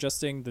going to be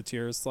adjusting the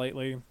tiers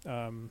slightly.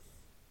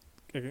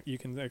 You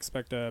can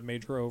expect a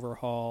major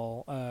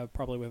overhaul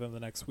probably within the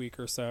next week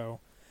or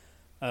so.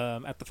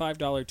 At the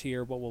 $5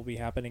 tier, what will be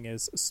happening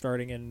is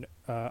starting in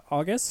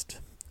August,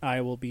 I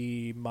will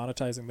be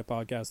monetizing the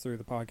podcast through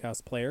the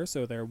podcast player,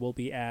 so there will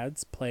be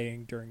ads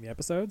playing during the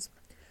episodes.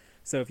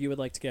 So if you would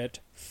like to get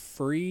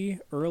free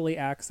early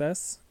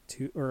access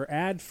to, or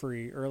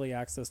ad-free early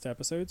access to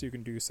episodes, you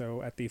can do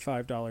so at the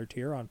 $5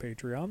 tier on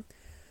Patreon.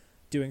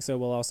 Doing so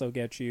will also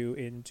get you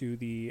into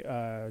the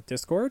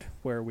Discord,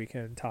 where we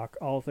can talk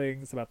all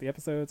things about the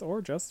episodes,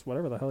 or just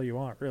whatever the hell you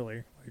want,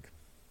 really.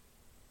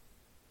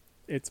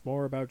 It's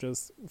more about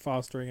just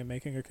fostering and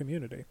making a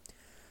community.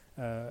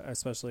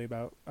 Especially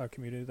about a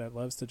community that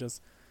loves to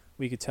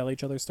we could tell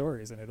each other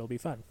stories and it'll be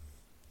fun.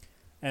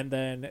 And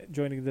then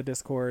joining the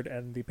Discord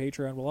and the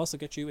Patreon will also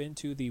get you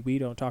into the We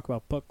Don't Talk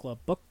About Book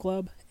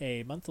Club,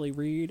 a monthly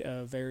read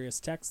of various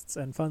texts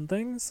and fun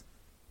things.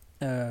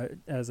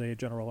 As a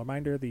general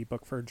reminder, the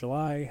book for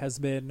July has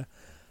been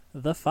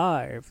The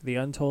Five, The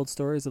Untold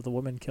Stories of the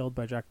Woman Killed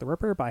by Jack the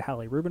Ripper by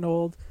Hallie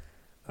Rubenhold.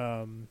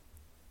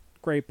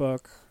 Great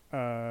book.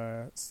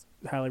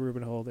 Hallie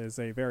Rubenhold is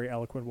a very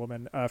eloquent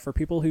woman. For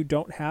people who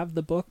don't have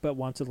the book but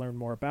want to learn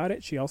more about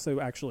it, she also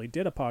actually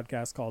did a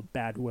podcast called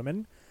Bad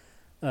Women.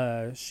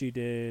 She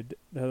did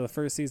the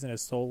first season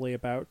is solely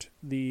about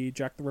the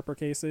Jack the Ripper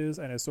cases,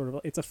 and it's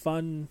a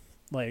fun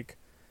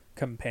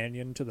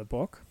companion to the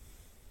book.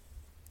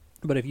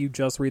 But if you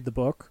just read the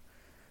book,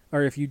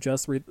 or if you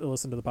just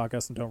listen to the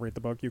podcast and don't read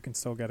the book, you can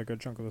still get a good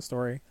chunk of the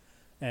story.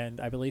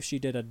 And I believe she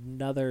did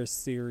another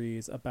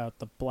series about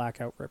the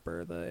Blackout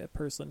Ripper, the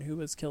person who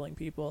was killing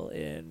people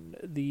during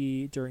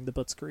the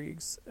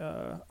Blitzkriegs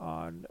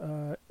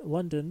on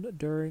London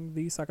during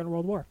the Second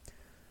World War.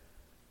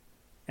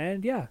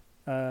 And yeah,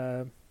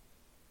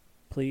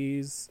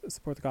 please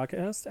support the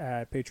podcast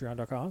at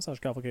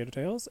patreon.com/Cavalcade of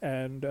Tales.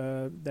 And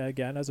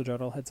again, as a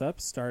general heads up,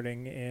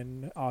 starting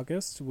in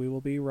August, we will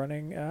be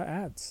running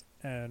ads.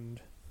 And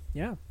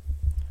yeah.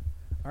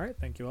 All right,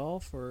 thank you all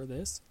for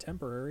this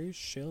temporary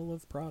shill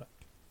of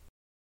product.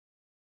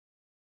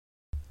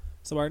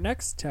 So our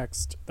next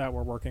text that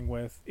we're working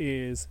with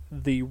is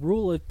The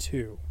Rule of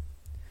Two.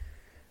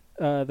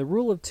 The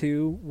Rule of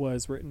Two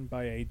was written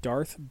by a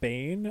Darth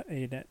Bane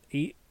in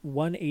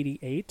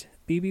 188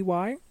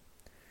 BBY.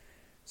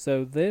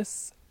 So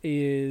this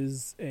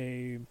is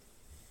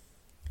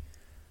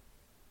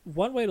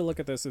one way to look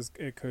at this is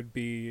it could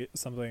be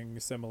something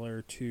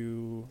similar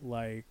to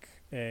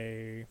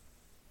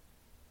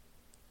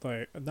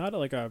the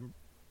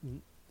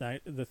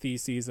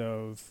theses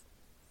of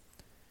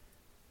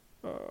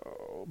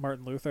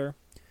Martin Luther.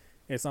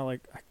 It's not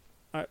like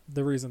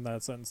the reason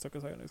that sentence took a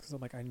second is because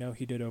I know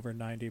he did over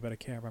 90, but I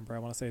can't remember. I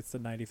want to say it's the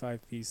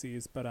 95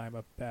 theses, but I'm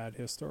a bad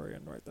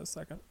historian right this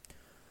second.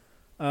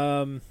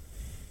 So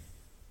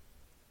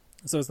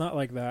it's not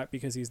like that,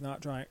 because he's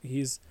not trying.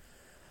 He's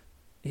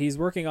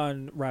working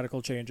on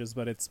radical changes,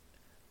 but it's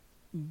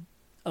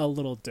a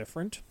little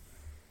different.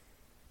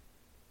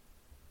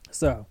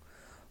 So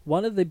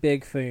one of the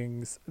big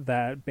things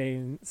that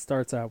Bane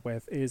starts out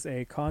with is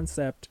a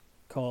concept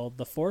called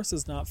 "The Force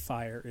is not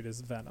fire, it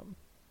is venom."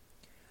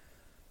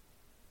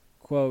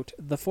 Quote,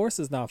 "The Force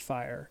is not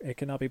fire. It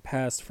cannot be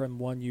passed from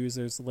one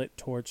user's lit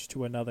torch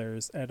to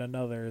another's and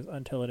another's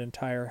until an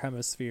entire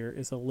hemisphere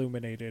is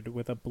illuminated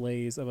with a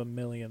blaze of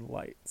 1,000,000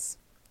 lights."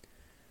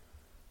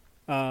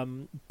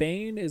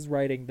 Bane is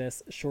writing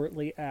this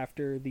shortly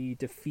after the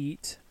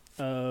defeat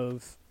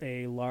of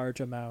a large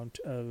amount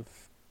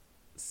of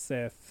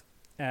Sith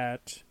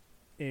at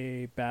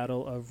a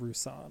battle of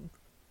Ruusan.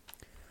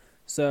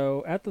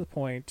 So at the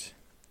point,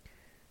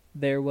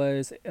 there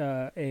was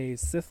a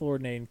Sith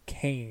Lord named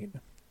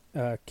Kain,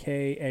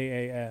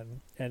 Kaan,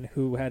 and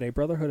who had a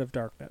Brotherhood of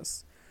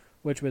Darkness,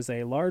 which was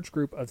a large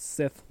group of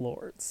Sith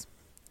Lords.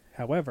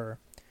 However,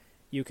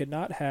 you could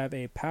not have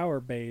a power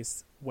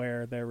base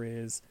where there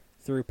is,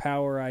 through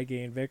power I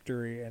gain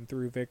victory, and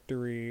through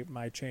victory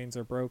my chains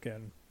are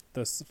broken,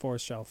 the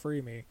Force shall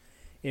free me,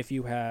 if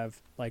you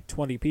have like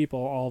 20 people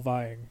all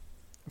vying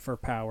for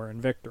power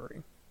and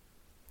victory.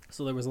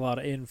 So there was a lot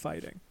of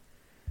infighting.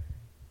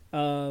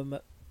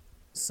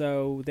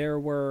 So there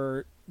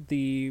were,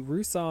 the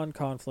Ruusan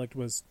conflict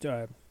was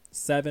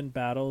 7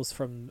 battles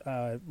from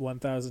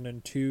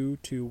 1002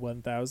 to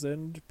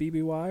 1000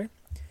 BBY.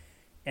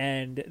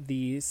 And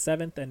the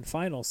 7th and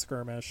final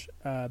skirmish,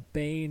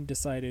 Bane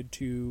decided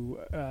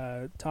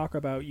to talk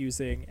about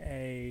using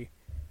a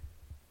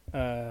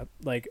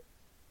like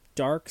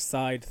dark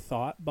side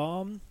thought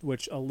bomb,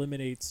 which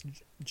eliminates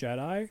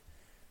Jedi,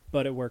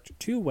 but it worked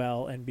too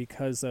well, and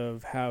because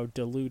of how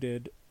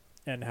diluted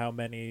and how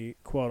many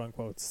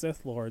quote-unquote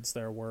Sith Lords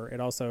there were, it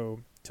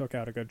also took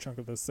out a good chunk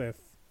of the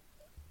Sith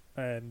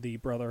and the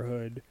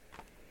Brotherhood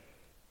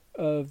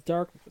of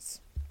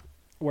Darkness,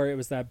 where it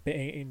was that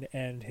Bane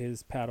and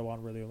his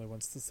Padawan were the only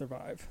ones to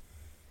survive.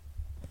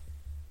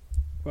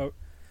 Quote,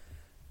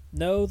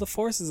 "No, the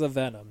Force is a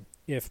venom.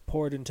 If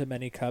poured into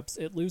many cups,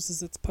 it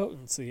loses its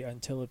potency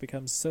until it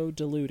becomes so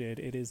diluted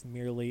it is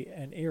merely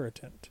an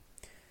irritant.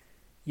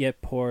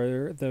 Yet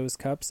pour those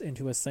cups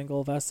into a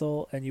single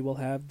vessel, and you will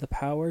have the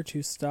power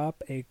to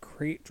stop a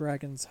great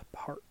dragon's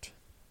heart."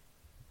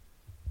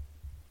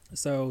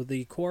 So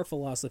the core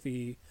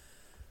philosophy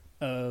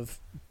of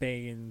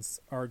Bane's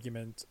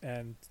argument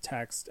and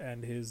text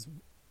and his,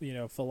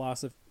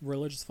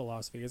 religious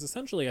philosophy is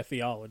essentially a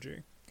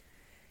theology,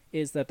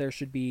 is that there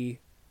should be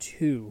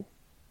 2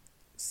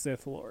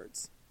 Sith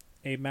Lords,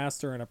 a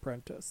master and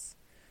apprentice.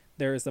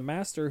 There is a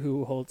master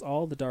who holds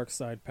all the dark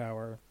side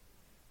power,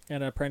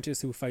 and an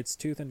apprentice who fights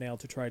tooth and nail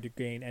to try to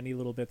gain any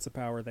little bits of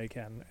power they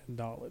can and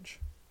knowledge.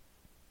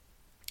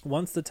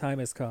 Once the time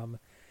has come,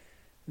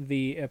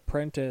 the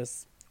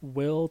apprentice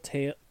will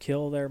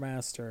kill their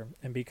master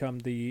and become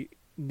the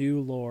new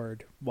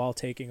lord while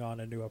taking on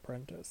a new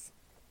apprentice.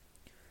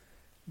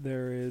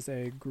 There is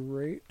a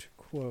great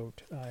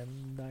quote.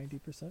 I'm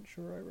 90%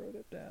 sure I wrote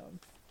it down.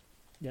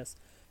 Yes.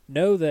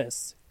 "Know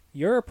this.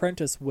 Your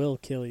apprentice will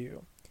kill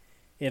you.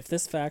 If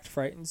this fact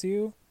frightens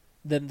you,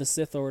 then the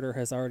Sith Order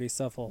has already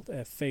suffered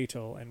a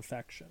fatal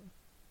infection."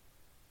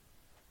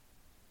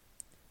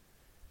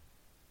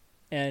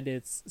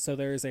 And so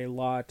there's a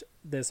lot,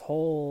 this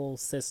whole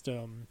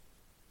system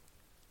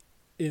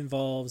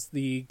involves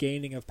the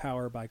gaining of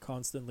power by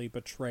constantly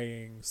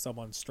betraying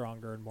someone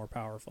stronger and more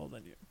powerful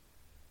than you.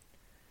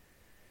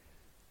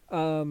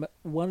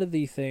 One of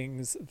the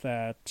things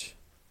that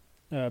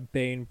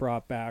Bane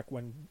brought back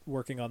when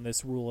working on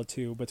this rule of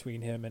 2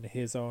 between him and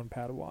his own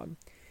Padawan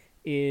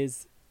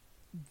is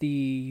the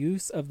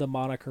use of the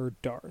moniker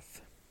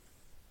Darth.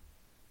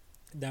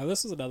 Now,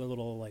 this is another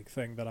little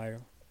thing that I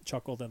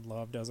chuckled and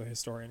loved as a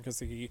historian,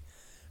 because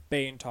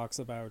Bane talks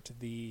about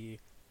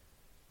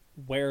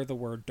where the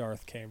word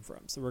Darth came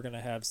from. So we're going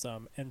to have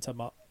some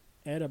etymology.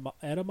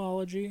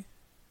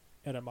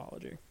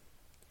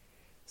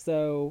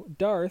 So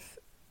Darth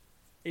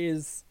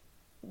is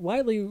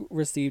widely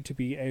received to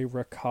be a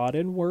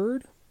Rakatan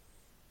word.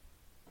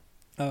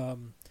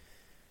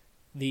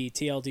 The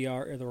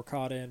TLDR, or the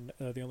Rakatan,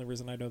 the only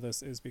reason I know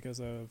this is because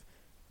of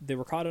the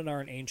Rakatan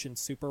are an ancient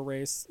super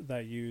race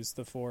that used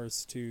the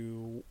Force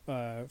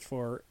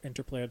for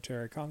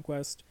interplanetary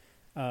conquest.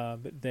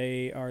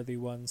 They are the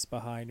ones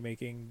behind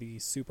making the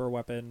super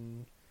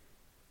weapon,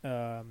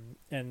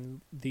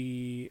 and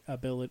the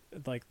ability,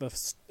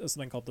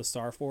 something called the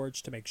Star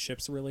Forge, to make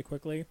ships really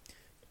quickly,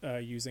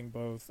 using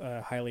both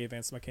highly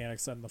advanced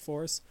mechanics and the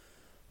Force,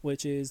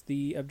 which is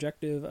the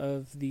objective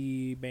of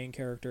the main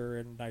character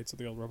in Knights of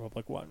the Old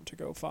Republic 1, to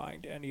go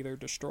find and either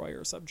destroy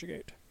or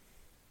subjugate,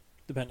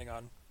 depending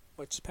on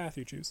which path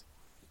you choose.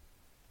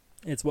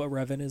 It's what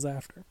Revan is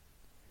after.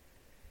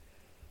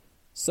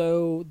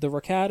 So the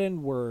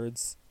Rakatan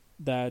words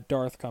that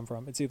Darth come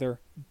from, it's either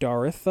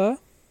Daritha,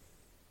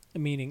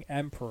 meaning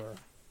emperor,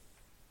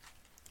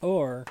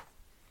 or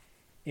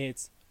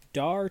it's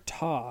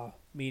Dar-Ta,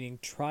 meaning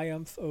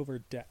triumph over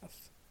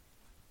death.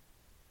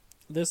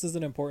 This is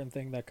an important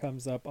thing that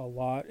comes up a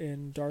lot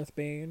in Darth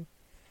Bane,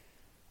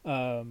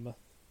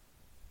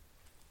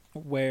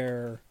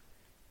 where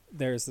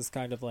there's this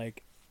kind of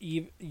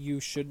you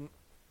shouldn't,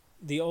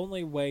 the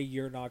only way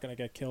you're not going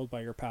to get killed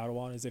by your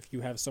Padawan is if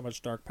you have so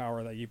much dark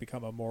power that you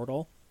become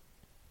immortal.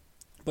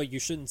 But you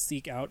shouldn't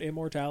seek out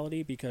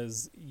immortality,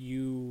 because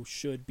you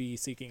should be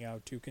seeking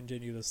out to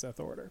continue the Sith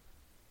Order.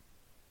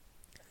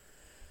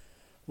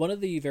 One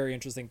of the very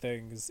interesting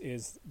things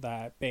is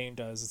that Bane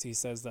does is he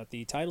says that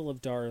the title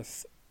of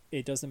Darth,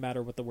 it doesn't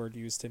matter what the word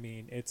used to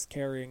mean. It's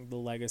carrying the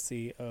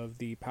legacy of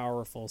the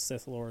powerful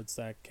Sith Lords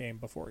that came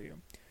before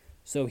you.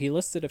 So he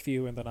listed a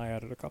few, and then I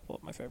added a couple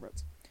of my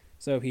favorites.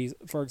 So he's,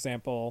 for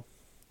example,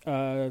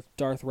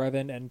 Darth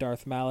Revan and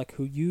Darth Malak,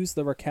 who used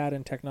the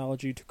Rakatan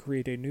technology to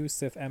create a new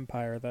Sith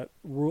empire that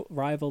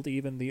rivaled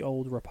even the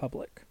Old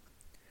Republic.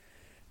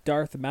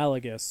 Darth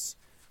Malagus,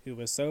 who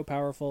was so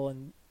powerful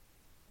and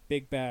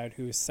big bad,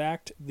 who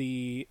sacked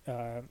the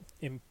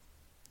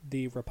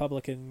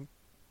Republican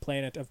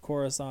planet of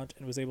Coruscant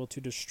and was able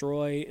to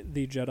destroy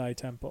the Jedi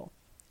Temple.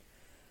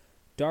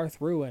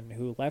 Darth Ruin,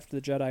 who left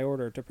the Jedi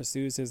Order to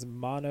pursue his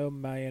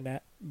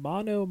monomaniacal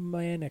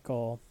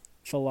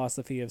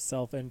philosophy of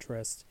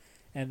self-interest,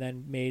 and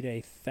then made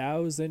a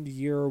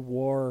 1,000-year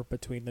war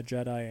between the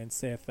Jedi and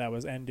Sith that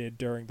was ended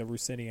during the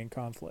Rusinian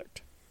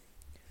conflict.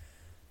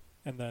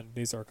 And then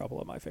these are a couple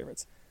of my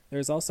favorites.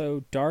 There's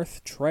also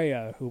Darth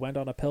Treya, who went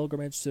on a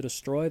pilgrimage to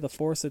destroy the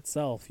Force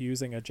itself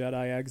using a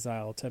Jedi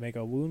exile to make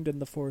a wound in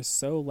the Force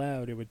so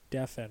loud it would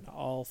deafen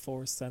all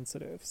Force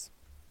sensitives.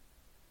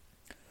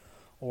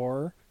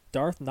 Or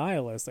Darth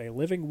Nihilus, a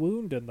living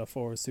wound in the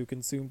Force who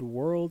consumed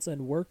worlds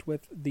and worked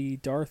with the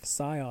Darth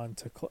Scion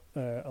to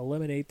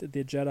eliminate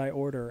the Jedi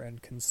Order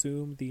and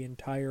consume the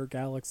entire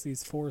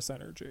galaxy's Force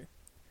energy.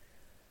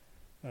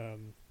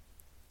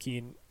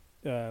 Keen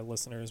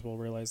listeners will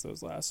realize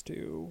those last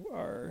two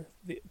are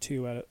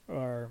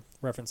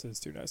references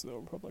to Knights of the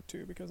Old Republic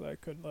 2, because I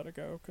couldn't let it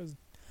go, because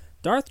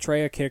Darth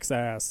Treya kicks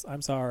ass.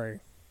 I'm sorry.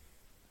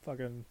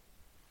 Fucking,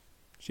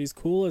 she's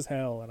cool as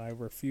hell, and I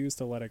refuse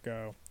to let it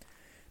go.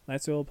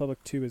 Knights of the Old Republic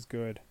 2 is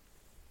good.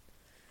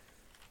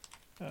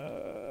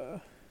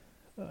 I'm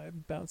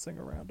bouncing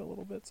around a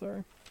little bit,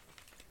 sorry.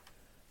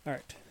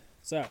 Alright,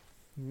 so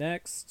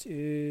next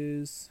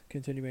is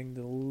continuing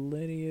the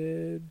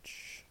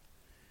lineage.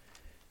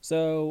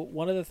 So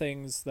one of the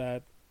things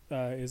that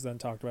is then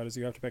talked about is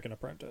you have to pick an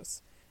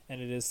apprentice.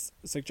 And it is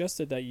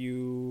suggested that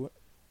you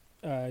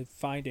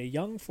find a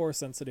young Force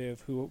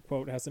sensitive who,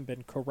 quote, hasn't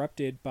been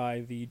corrupted by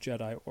the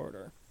Jedi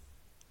Order.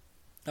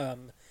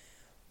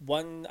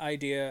 One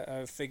idea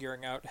of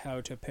figuring out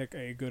how to pick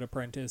a good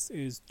apprentice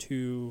is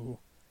to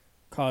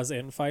cause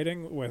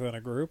infighting within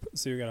a group.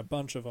 So you got a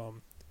bunch of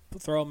them,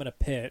 throw them in a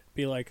pit,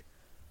 be like,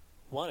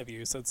 one of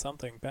you said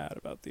something bad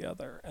about the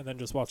other, and then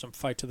just watch them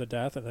fight to the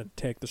death and then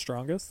take the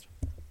strongest.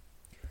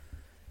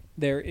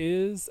 There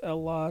is a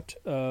lot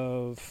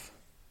of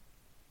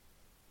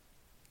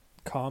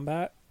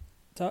combat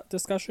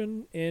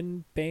discussion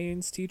in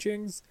Bane's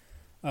teachings.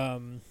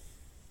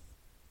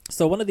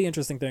 So one of the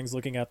interesting things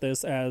looking at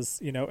this as,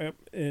 you know,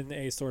 in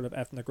a sort of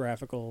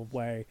ethnographical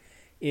way,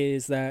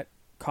 is that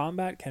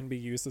combat can be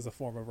used as a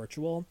form of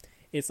ritual.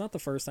 It's not the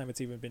first time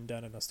it's even been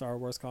done in a Star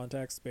Wars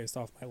context, based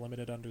off my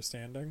limited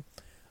understanding.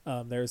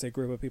 There's a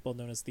group of people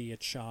known as the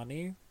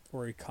Ichani,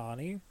 or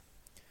Ikani,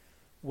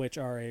 which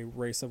are a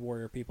race of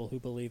warrior people who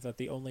believe that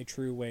the only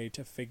true way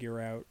to figure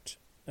out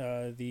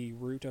the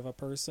root of a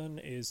person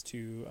is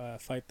to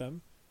fight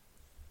them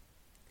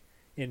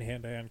in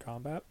hand-to-hand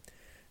combat.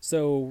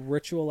 So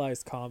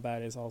ritualized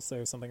combat is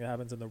also something that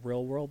happens in the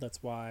real world.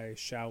 That's why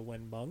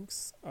Shaolin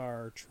monks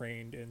are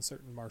trained in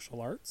certain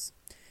martial arts.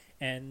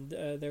 And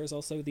there's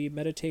also the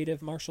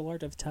meditative martial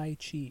art of Tai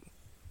Chi.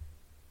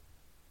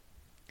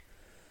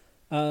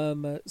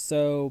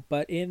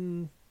 But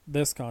in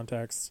this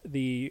context,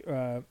 the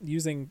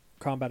using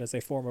combat as a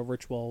form of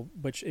ritual,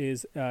 which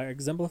is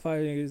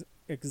exemplifying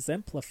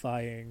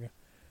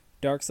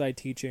dark side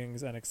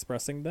teachings and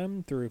expressing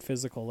them through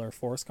physical or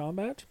force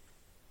combat.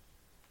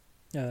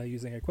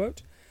 Using a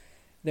quote,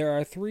 there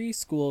are 3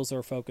 schools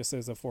or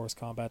focuses of force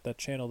combat that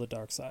channel the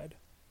dark side: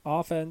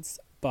 offense,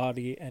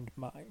 body, and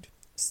mind.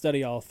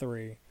 Study all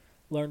 3.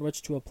 Learn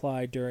which to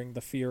apply during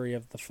the fury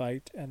of the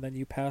fight, and then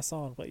you pass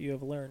on what you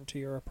have learned to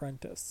your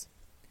apprentice.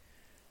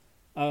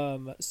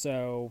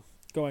 So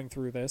going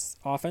through this,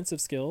 offensive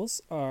skills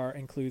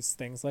includes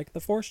things like the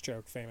Force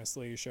choke,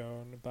 famously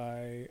shown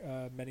by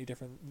many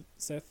different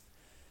Sith.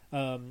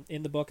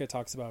 In the book, it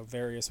talks about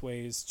various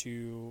ways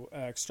to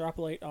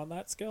extrapolate on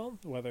that skill,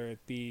 whether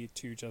it be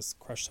to just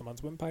crush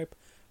someone's windpipe,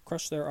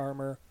 crush their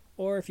armor,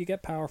 or if you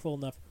get powerful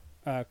enough,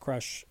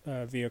 crush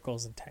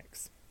vehicles and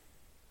tanks.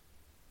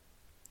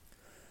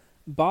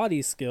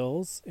 Body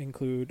skills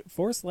include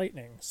Force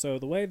Lightning. So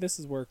the way this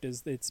has worked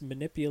is it's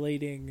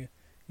manipulating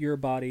your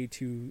body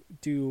to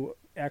do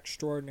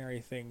extraordinary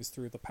things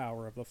through the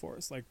power of the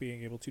Force, like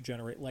being able to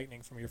generate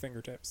lightning from your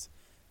fingertips,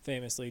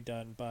 famously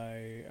done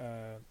by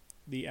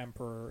the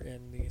Emperor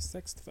in the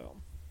 6th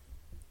film.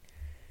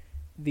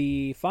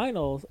 The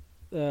final,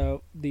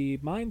 the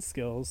mind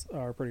skills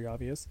are pretty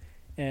obvious,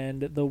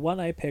 and the one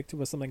I picked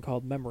was something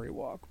called Memory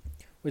Walk,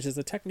 which is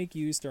a technique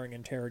used during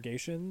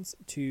interrogations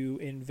to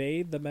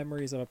invade the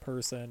memories of a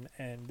person,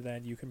 and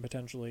then you can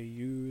potentially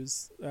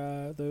use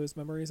those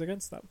memories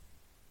against them.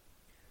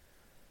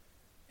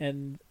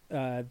 And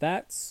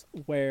that's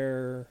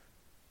where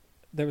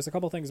there was a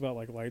couple things about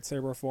like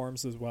lightsaber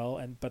forms as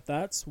well, but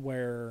that's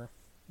where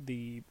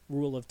the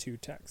rule of 2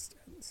 text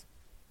ends.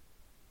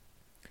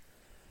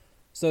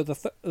 So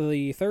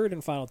the third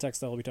and final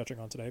text I'll be touching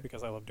on today,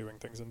 because I love doing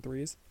things in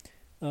 3s,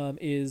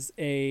 is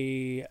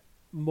a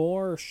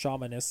more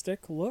shamanistic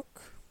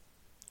look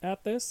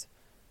at this,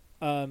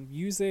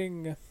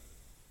 using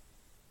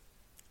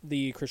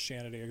the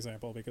Christianity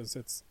example because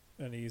it's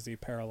an easy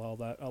parallel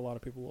that a lot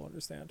of people will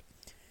understand.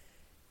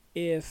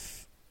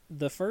 If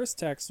the first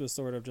text was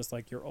sort of just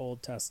like your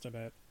Old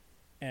Testament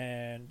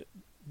and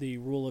the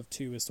Rule of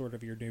Two is sort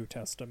of your New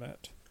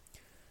Testament,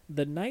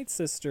 the Night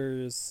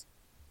Sisters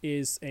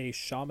is a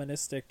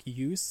shamanistic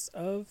use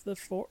of the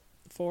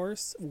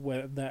force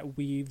that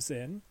weaves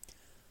in.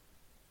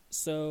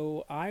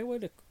 So I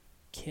would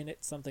akin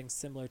it something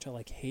similar to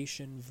like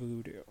Haitian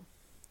voodoo,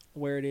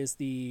 where it is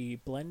the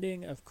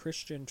blending of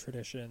Christian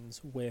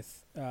traditions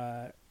with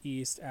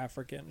East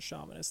African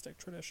shamanistic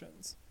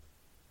traditions.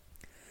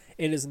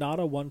 It is not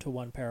a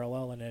one-to-one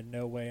parallel, and in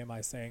no way am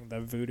I saying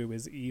that voodoo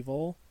is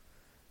evil.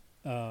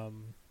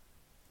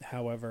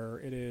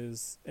 However, it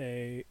is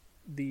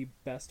the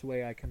best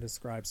way I can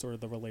describe sort of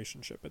the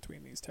relationship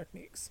between these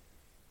techniques.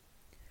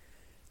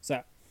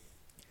 So,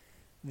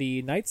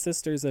 the Night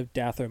Sisters of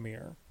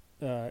Dathomir.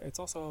 It's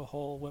also a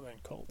whole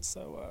women cult,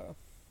 so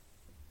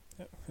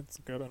it's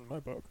good in my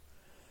book.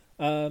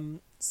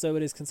 So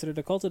it is considered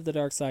a cult of the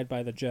dark side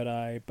by the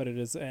Jedi, but it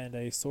is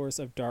a source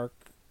of dark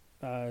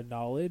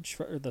knowledge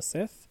for the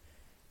Sith.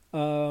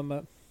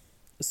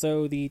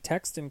 So the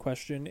text in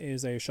question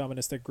is a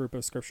shamanistic group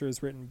of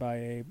scriptures written by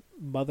a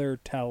Mother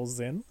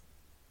Talzin.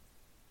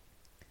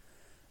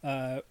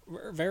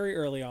 Very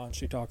early on,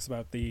 she talks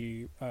about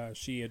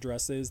she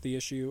addresses the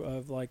issue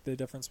of like the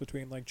difference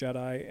between like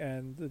Jedi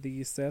and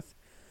the Sith.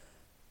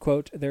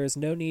 Quote, "There is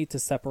no need to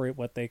separate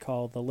what they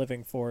call the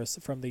living force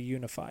from the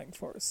unifying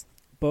force.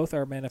 Both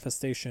are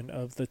manifestation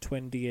of the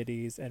twin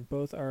deities, and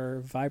both are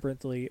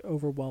vibrantly,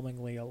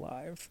 overwhelmingly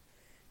alive.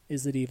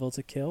 Is it evil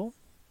to kill?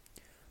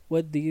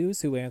 Would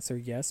those who answer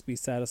yes be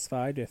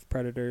satisfied if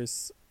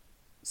predators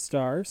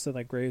starve so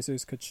that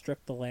grazers could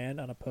strip the land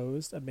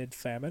unopposed amid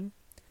famine?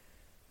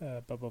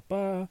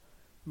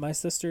 My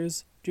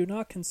sisters, do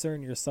not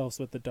concern yourselves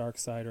with the dark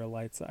side or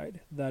light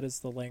side. That is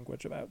the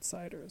language of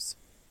outsiders."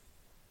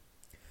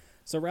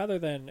 So rather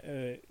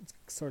than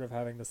sort of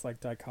having this like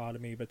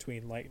dichotomy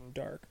between light and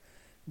dark,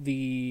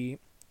 the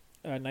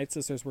Night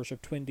Sisters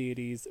worship twin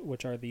deities,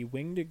 which are the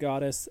winged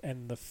goddess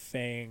and the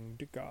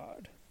fanged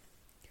god.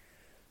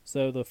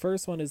 So the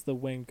first one is the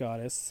winged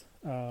goddess.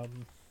 Okay,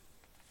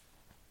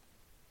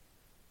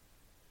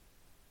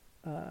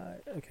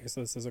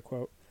 so this is a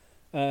quote.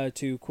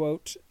 To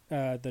quote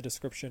the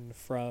description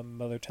from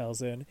Mother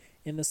Talzin,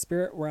 "In the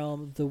spirit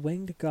realm, the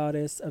winged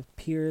goddess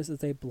appears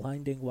as a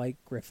blinding white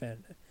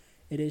griffin.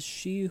 It is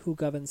she who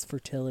governs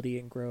fertility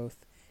and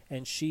growth,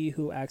 and she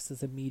who acts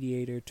as a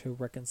mediator to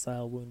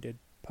reconcile wounded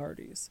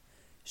parties.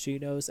 She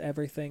knows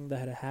everything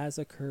that has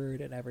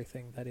occurred and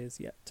everything that is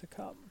yet to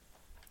come."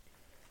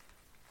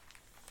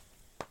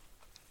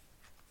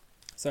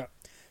 So,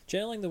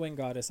 channeling the winged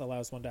goddess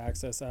allows one to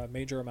access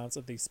major amounts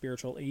of the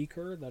spiritual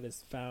ichor that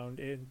is found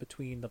in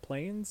between the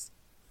planes.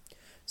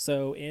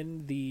 So,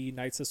 in the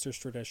Night Sisters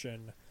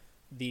tradition,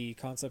 the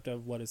concept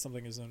of what is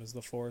something is known as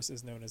the Force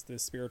is known as the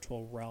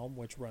spiritual realm,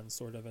 which runs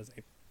sort of as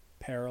a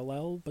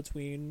parallel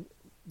between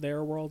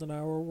their world and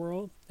our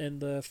world in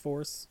the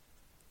Force.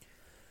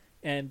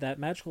 And that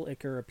magical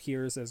ichor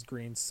appears as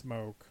green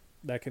smoke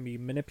that can be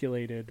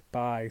manipulated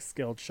by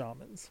skilled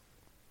shamans.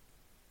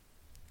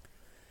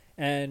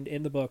 And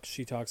in the book,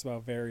 she talks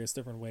about various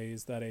different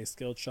ways that a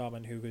skilled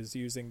shaman who is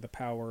using the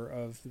power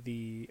of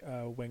the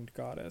winged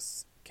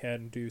goddess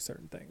can do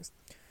certain things.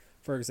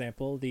 For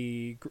example,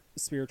 the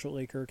spiritual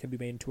ichor can be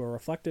made into a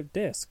reflective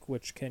disc,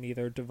 which can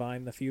either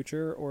divine the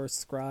future or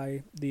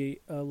scry the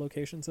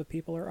locations of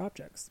people or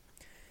objects.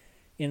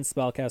 In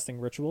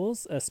spellcasting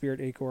rituals, a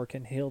spirit ichor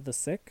can heal the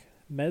sick,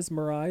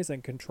 mesmerize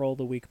and control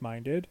the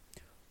weak-minded,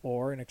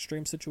 or, in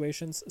extreme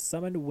situations,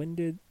 summon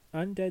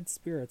undead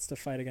spirits to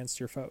fight against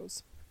your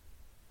foes.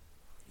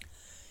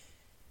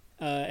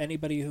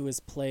 Anybody who has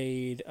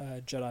played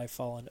Jedi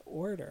Fallen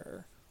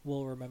Order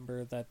will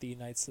remember that the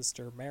Night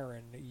Sister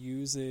Marin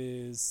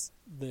uses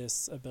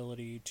this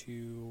ability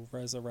to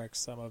resurrect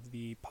some of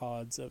the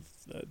pods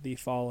of the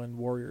fallen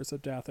warriors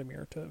of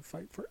Dathomir to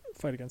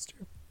fight against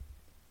you.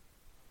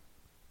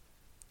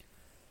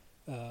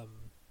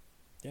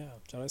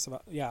 Jedi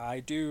Survival. Yeah, I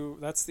do.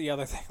 That's the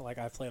other thing. Like,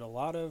 I've played a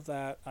lot of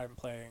that. I'm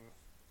playing.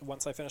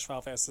 Once I finish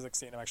Final Fantasy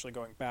 16, I'm actually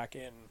going back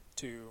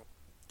into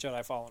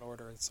Jedi Fallen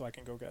Order so I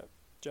can go get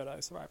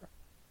Jedi Survivor.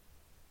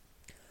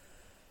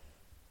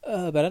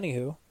 But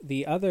anywho,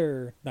 the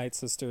other Night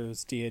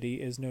Sisters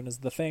deity is known as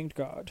the Fanged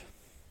God.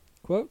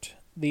 Quote,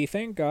 "The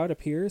Fanged God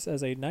appears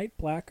as a night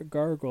black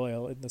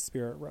gargoyle in the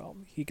spirit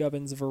realm. He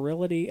governs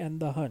virility and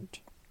the hunt.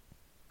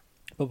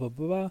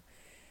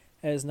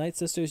 As Night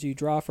Sisters, you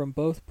draw from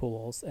both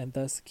pools and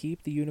thus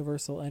keep the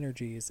universal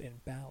energies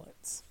in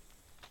balance."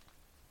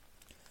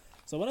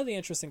 So one of the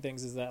interesting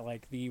things is that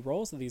like the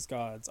roles of these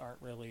gods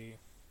aren't really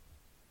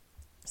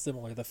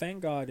similar. The Fang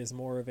God is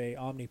more of a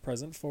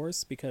omnipresent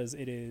force because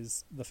it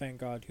is the Fang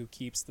God who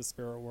keeps the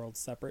spirit world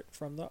separate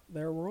from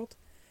their world.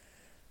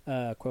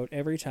 Quote,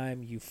 "Every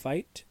time you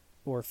fight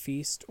or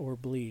feast or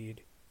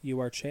bleed, you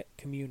are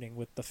communing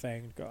with the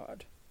Fanged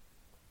God."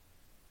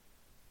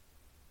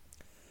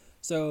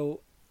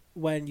 So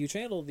when you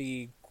channel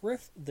the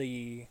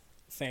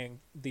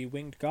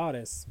winged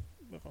goddess,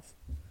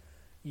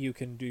 you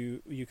can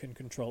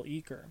control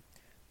Eker.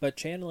 But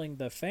channeling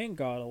the Fang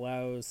God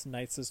allows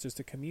Night Sisters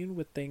to commune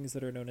with things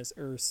that are known as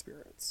Earth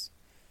spirits.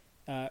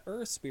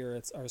 Earth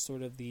spirits are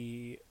sort of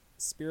the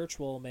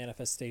spiritual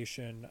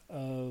manifestation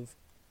of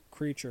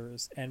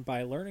creatures, and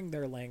by learning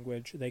their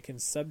language, they can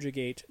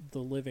subjugate the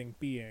living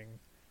being.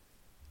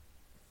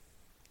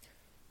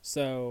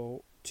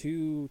 So,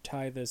 to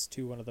tie this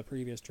to one of the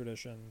previous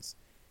traditions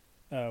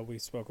we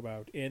spoke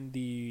about, in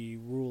the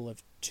Rule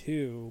of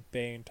Two,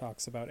 Bane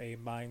talks about a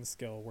mind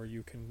skill where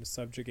you can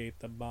subjugate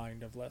the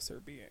mind of lesser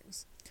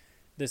beings.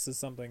 This is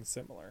something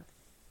similar.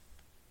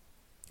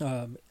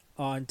 On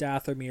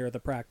Dathomir,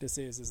 the practice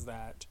is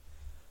that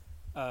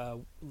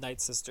Night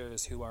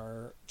Sisters who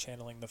are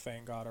channeling the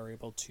Fang God are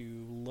able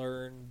to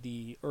learn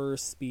the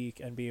Earth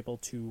speak and be able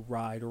to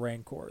ride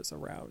rancors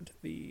around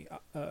the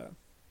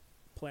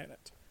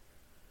planet.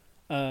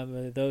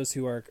 Those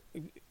who are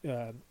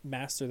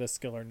master this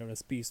skill are known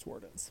as Beast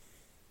Wardens.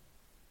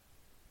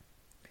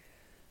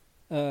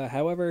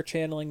 However,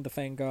 channeling the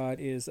Fang God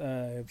is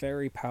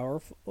very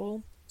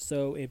powerful,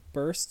 so it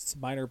bursts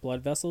minor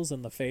blood vessels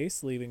in the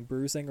face, leaving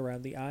bruising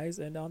around the eyes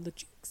and on the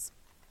cheeks.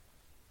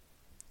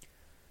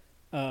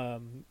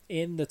 In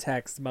the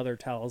text, Mother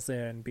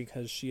Talzin,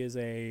 because she is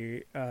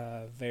a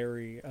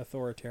very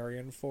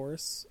authoritarian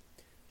force,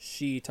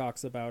 she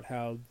talks about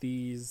how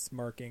these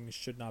markings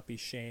should not be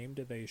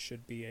shamed, they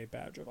should be a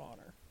badge of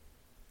honor.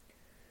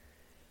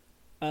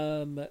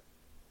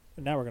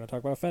 Now we're going to talk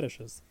about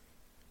fetishes.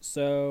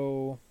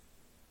 So,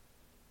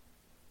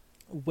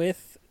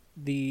 with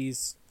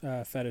these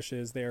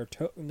fetishes, they are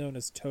known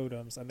as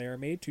totems, and they are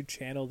made to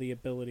channel the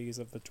abilities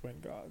of the twin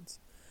gods.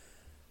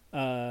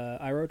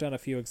 I wrote down a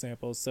few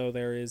examples. So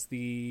there is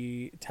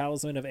the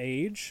Talisman of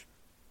Age,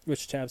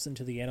 which taps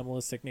into the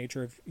animalistic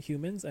nature of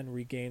humans and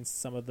regains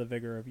some of the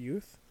vigor of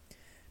youth.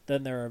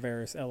 Then there are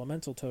various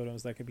elemental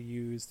totems that can be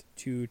used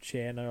to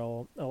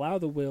allow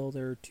the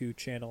wielder to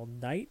channel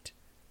night,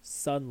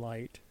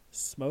 sunlight,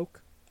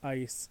 smoke,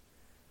 ice,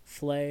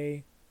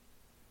 flay,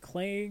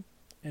 clay,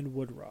 and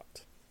wood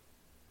rot.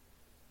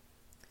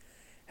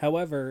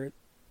 However,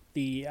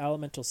 the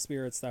elemental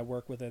spirits that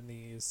work within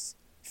these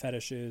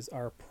fetishes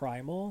are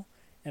primal,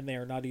 and they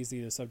are not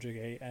easy to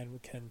subjugate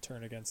and can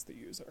turn against the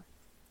user.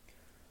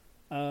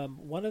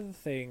 One of the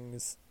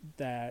things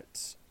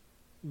that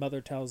Mother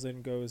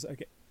Talzin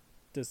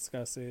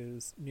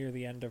discusses near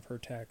the end of her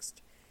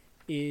text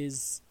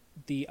is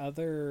the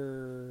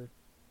other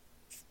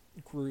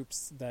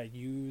groups that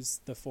use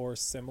the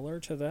Force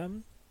similar to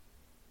them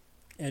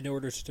in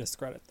order to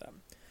discredit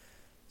them.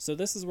 So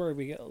this is where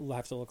we'll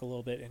have to look a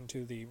little bit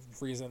into the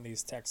reason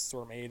these texts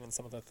were made and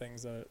some of the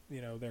things that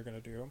they're going to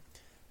do.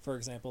 For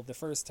example, the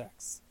first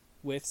text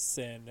with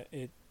Sin,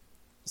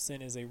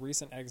 Sin is a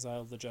recent exile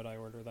of the Jedi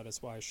Order. That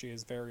is why she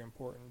is very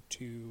important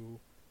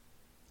to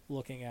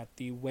looking at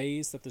the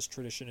ways that this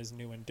tradition is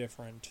new and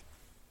different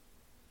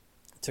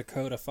to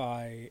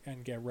codify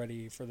and get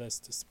ready for this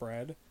to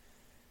spread,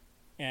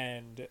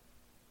 and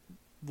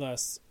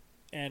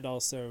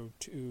also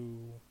to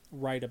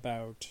write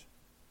about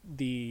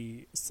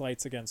the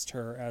slights against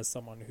her as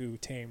someone who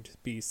tamed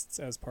beasts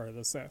as part of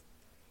the Sith.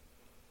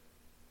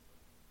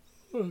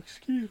 Oh,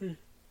 excuse me.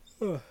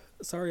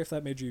 Sorry if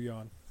that made you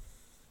yawn.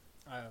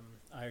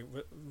 I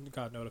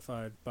got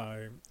notified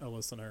by a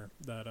listener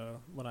that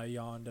when I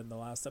yawned in the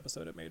last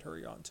episode, it made her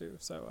yawn too.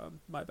 So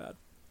my bad.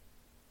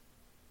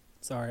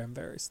 Sorry, I'm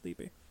very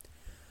sleepy.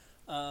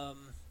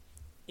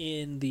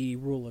 In the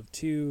Rule of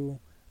Two,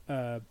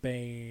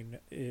 Bane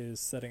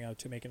is setting out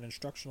to make an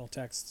instructional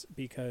text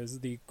because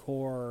the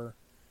core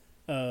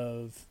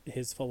of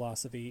his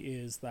philosophy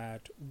is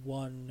that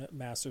one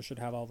master should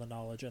have all the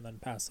knowledge and then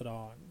pass it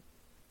on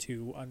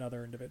to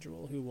another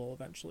individual who will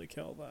eventually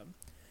kill them.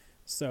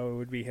 So it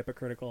would be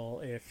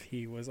hypocritical if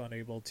he was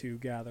unable to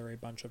gather a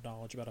bunch of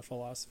knowledge about a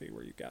philosophy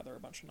where you gather a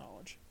bunch of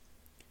knowledge.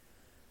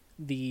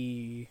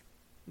 The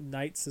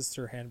Night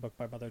Sister Handbook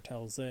by Mother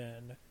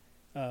Talzin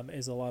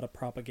is a lot of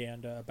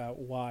propaganda about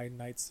why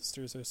Night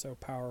Sisters are so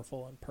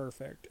powerful and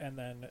perfect, and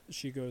then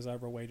she goes out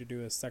of her way to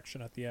do a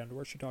section at the end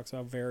where she talks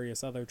about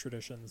various other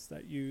traditions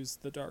that use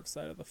the dark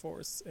side of the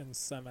Force in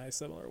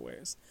semi-similar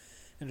ways,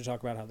 and to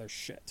talk about how they're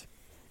shit.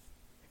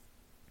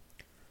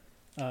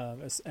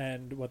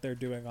 And what they're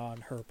doing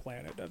on her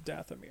planet of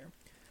Dathomir.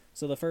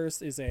 So the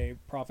first is a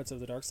Prophets of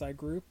the Dark Side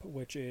group,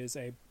 which is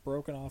a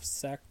broken off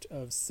sect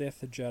of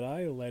Sith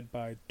Jedi led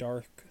by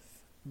Darth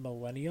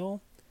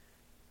Millennial,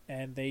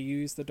 and they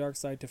use the dark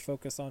side to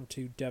focus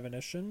onto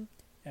divination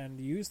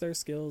and use their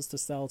skills to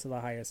sell to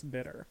the highest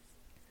bidder.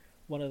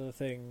 One of the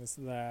things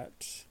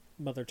that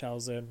Mother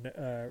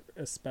Talzin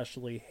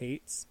especially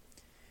hates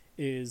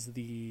is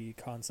the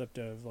concept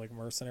of like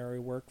mercenary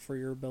work for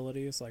your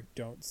abilities. Like,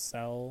 don't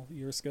sell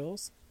your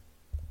skills.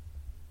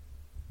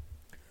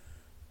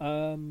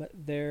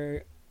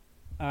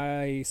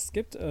 I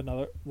skipped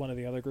another one of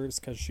the other groups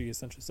because she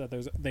essentially said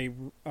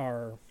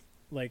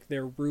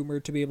they're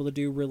rumored to be able to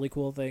do really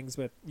cool things,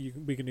 but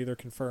we can neither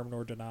confirm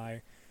nor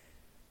deny.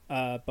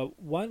 But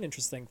one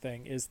interesting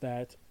thing is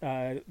that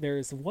there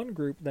is one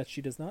group that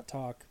she does not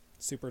talk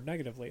super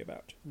negatively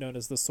about, known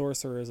as the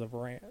Sorcerers of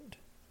Rand.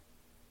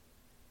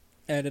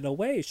 And in a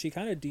way, she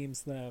kind of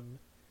deems them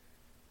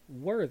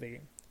worthy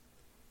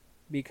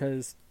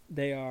because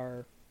they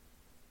are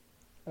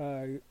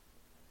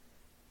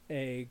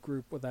a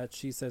group that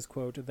she says,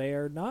 quote, "They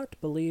are not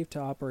believed to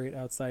operate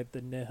outside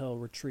the Nihil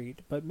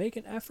retreat, but make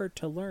an effort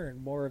to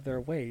learn more of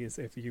their ways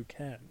if you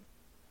can."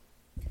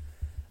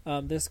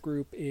 This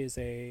group is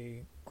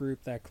a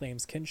group that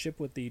claims kinship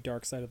with the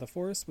dark side of the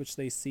Force, which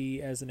they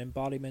see as an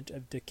embodiment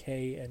of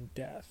decay and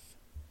death.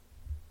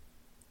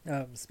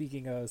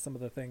 Speaking of some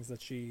of the things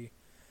that she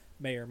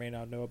may or may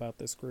not know about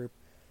this group,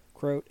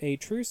 quote, "A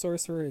true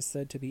sorcerer is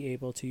said to be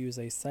able to use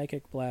a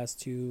psychic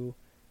blast to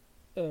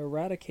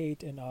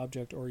eradicate an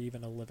object or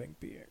even a living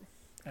being,"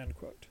 end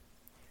quote.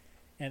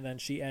 And then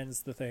she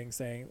ends the thing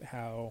saying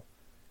how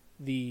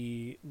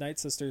the Night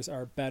Sisters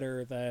are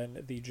better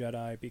than the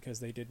Jedi because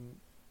they didn't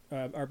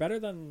are better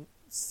than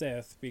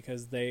Sith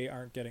because they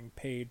aren't getting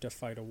paid to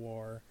fight a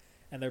war,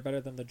 and they're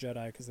better than the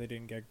Jedi because they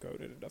didn't get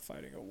goaded into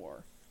fighting a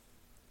war.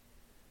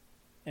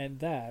 And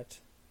that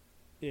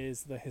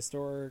is the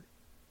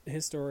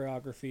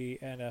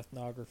historiography and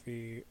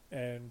ethnography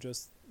and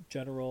just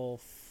general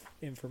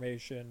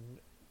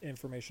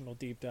informational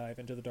deep dive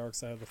into the dark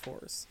side of the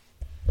Force.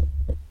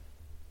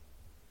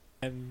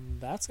 And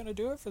that's going to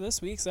do it for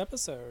this week's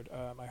episode.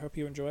 I hope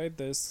you enjoyed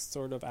this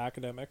sort of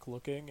academic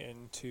looking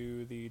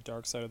into the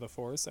dark side of the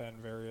Force and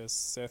various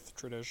Sith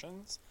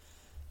traditions.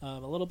 A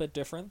little bit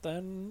different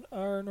than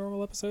our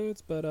normal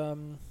episodes, but I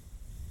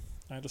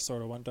just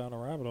sort of went down a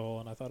rabbit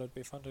hole, and I thought it'd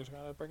be fun to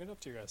kind of bring it up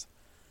to you guys.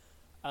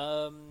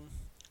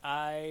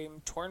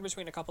 I'm torn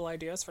between a couple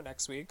ideas for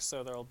next week,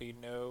 so there will be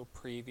no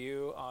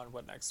preview on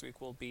what next week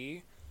will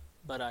be.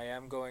 But I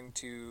am going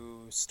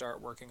to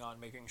start working on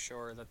making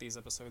sure that these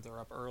episodes are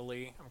up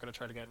early. I'm going to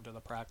try to get into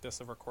the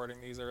practice of recording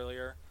these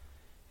earlier.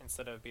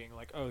 Instead of being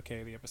like, oh,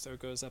 okay, the episode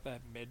goes up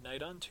at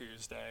midnight on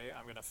Tuesday,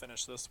 I'm going to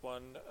finish this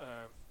one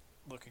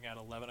looking at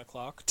 11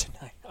 o'clock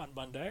tonight on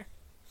Monday.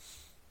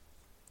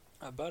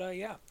 But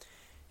yeah,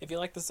 if you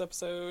like this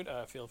episode,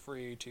 feel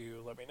free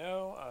to let me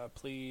know.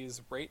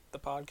 Please rate the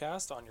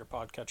podcast on your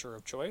podcatcher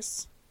of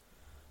choice.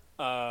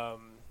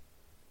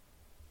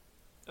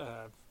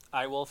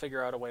 I will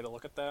figure out a way to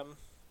look at them.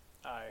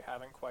 I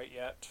haven't quite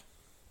yet,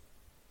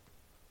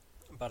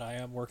 but I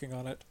am working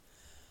on it.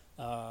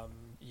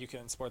 You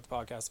can support the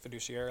podcast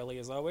fiduciarily,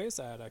 as always,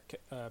 at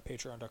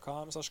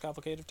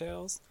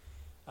patreon.com/cavalcadeoftales.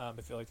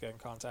 If you'd like to get in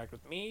contact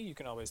with me, you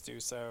can always do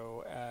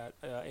so at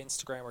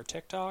Instagram or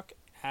TikTok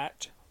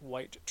at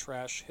White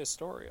Trash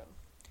Historian.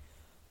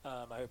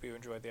 I hope you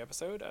enjoyed the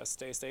episode.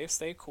 Stay safe,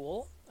 stay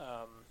cool.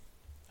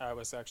 I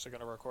was actually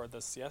going to record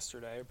this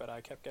yesterday, but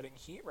I kept getting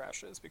heat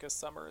rashes because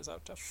summer is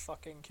out to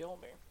fucking kill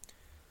me.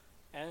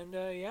 And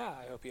yeah,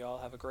 I hope you all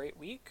have a great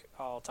week.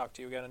 I'll talk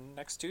to you again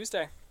next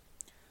Tuesday.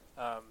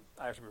 I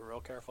have to be real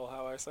careful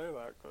how I say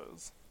that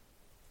because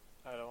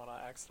I don't want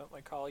to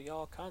accidentally call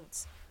y'all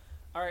cunts.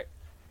 Alright,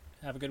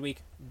 have a good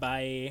week.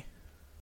 Bye.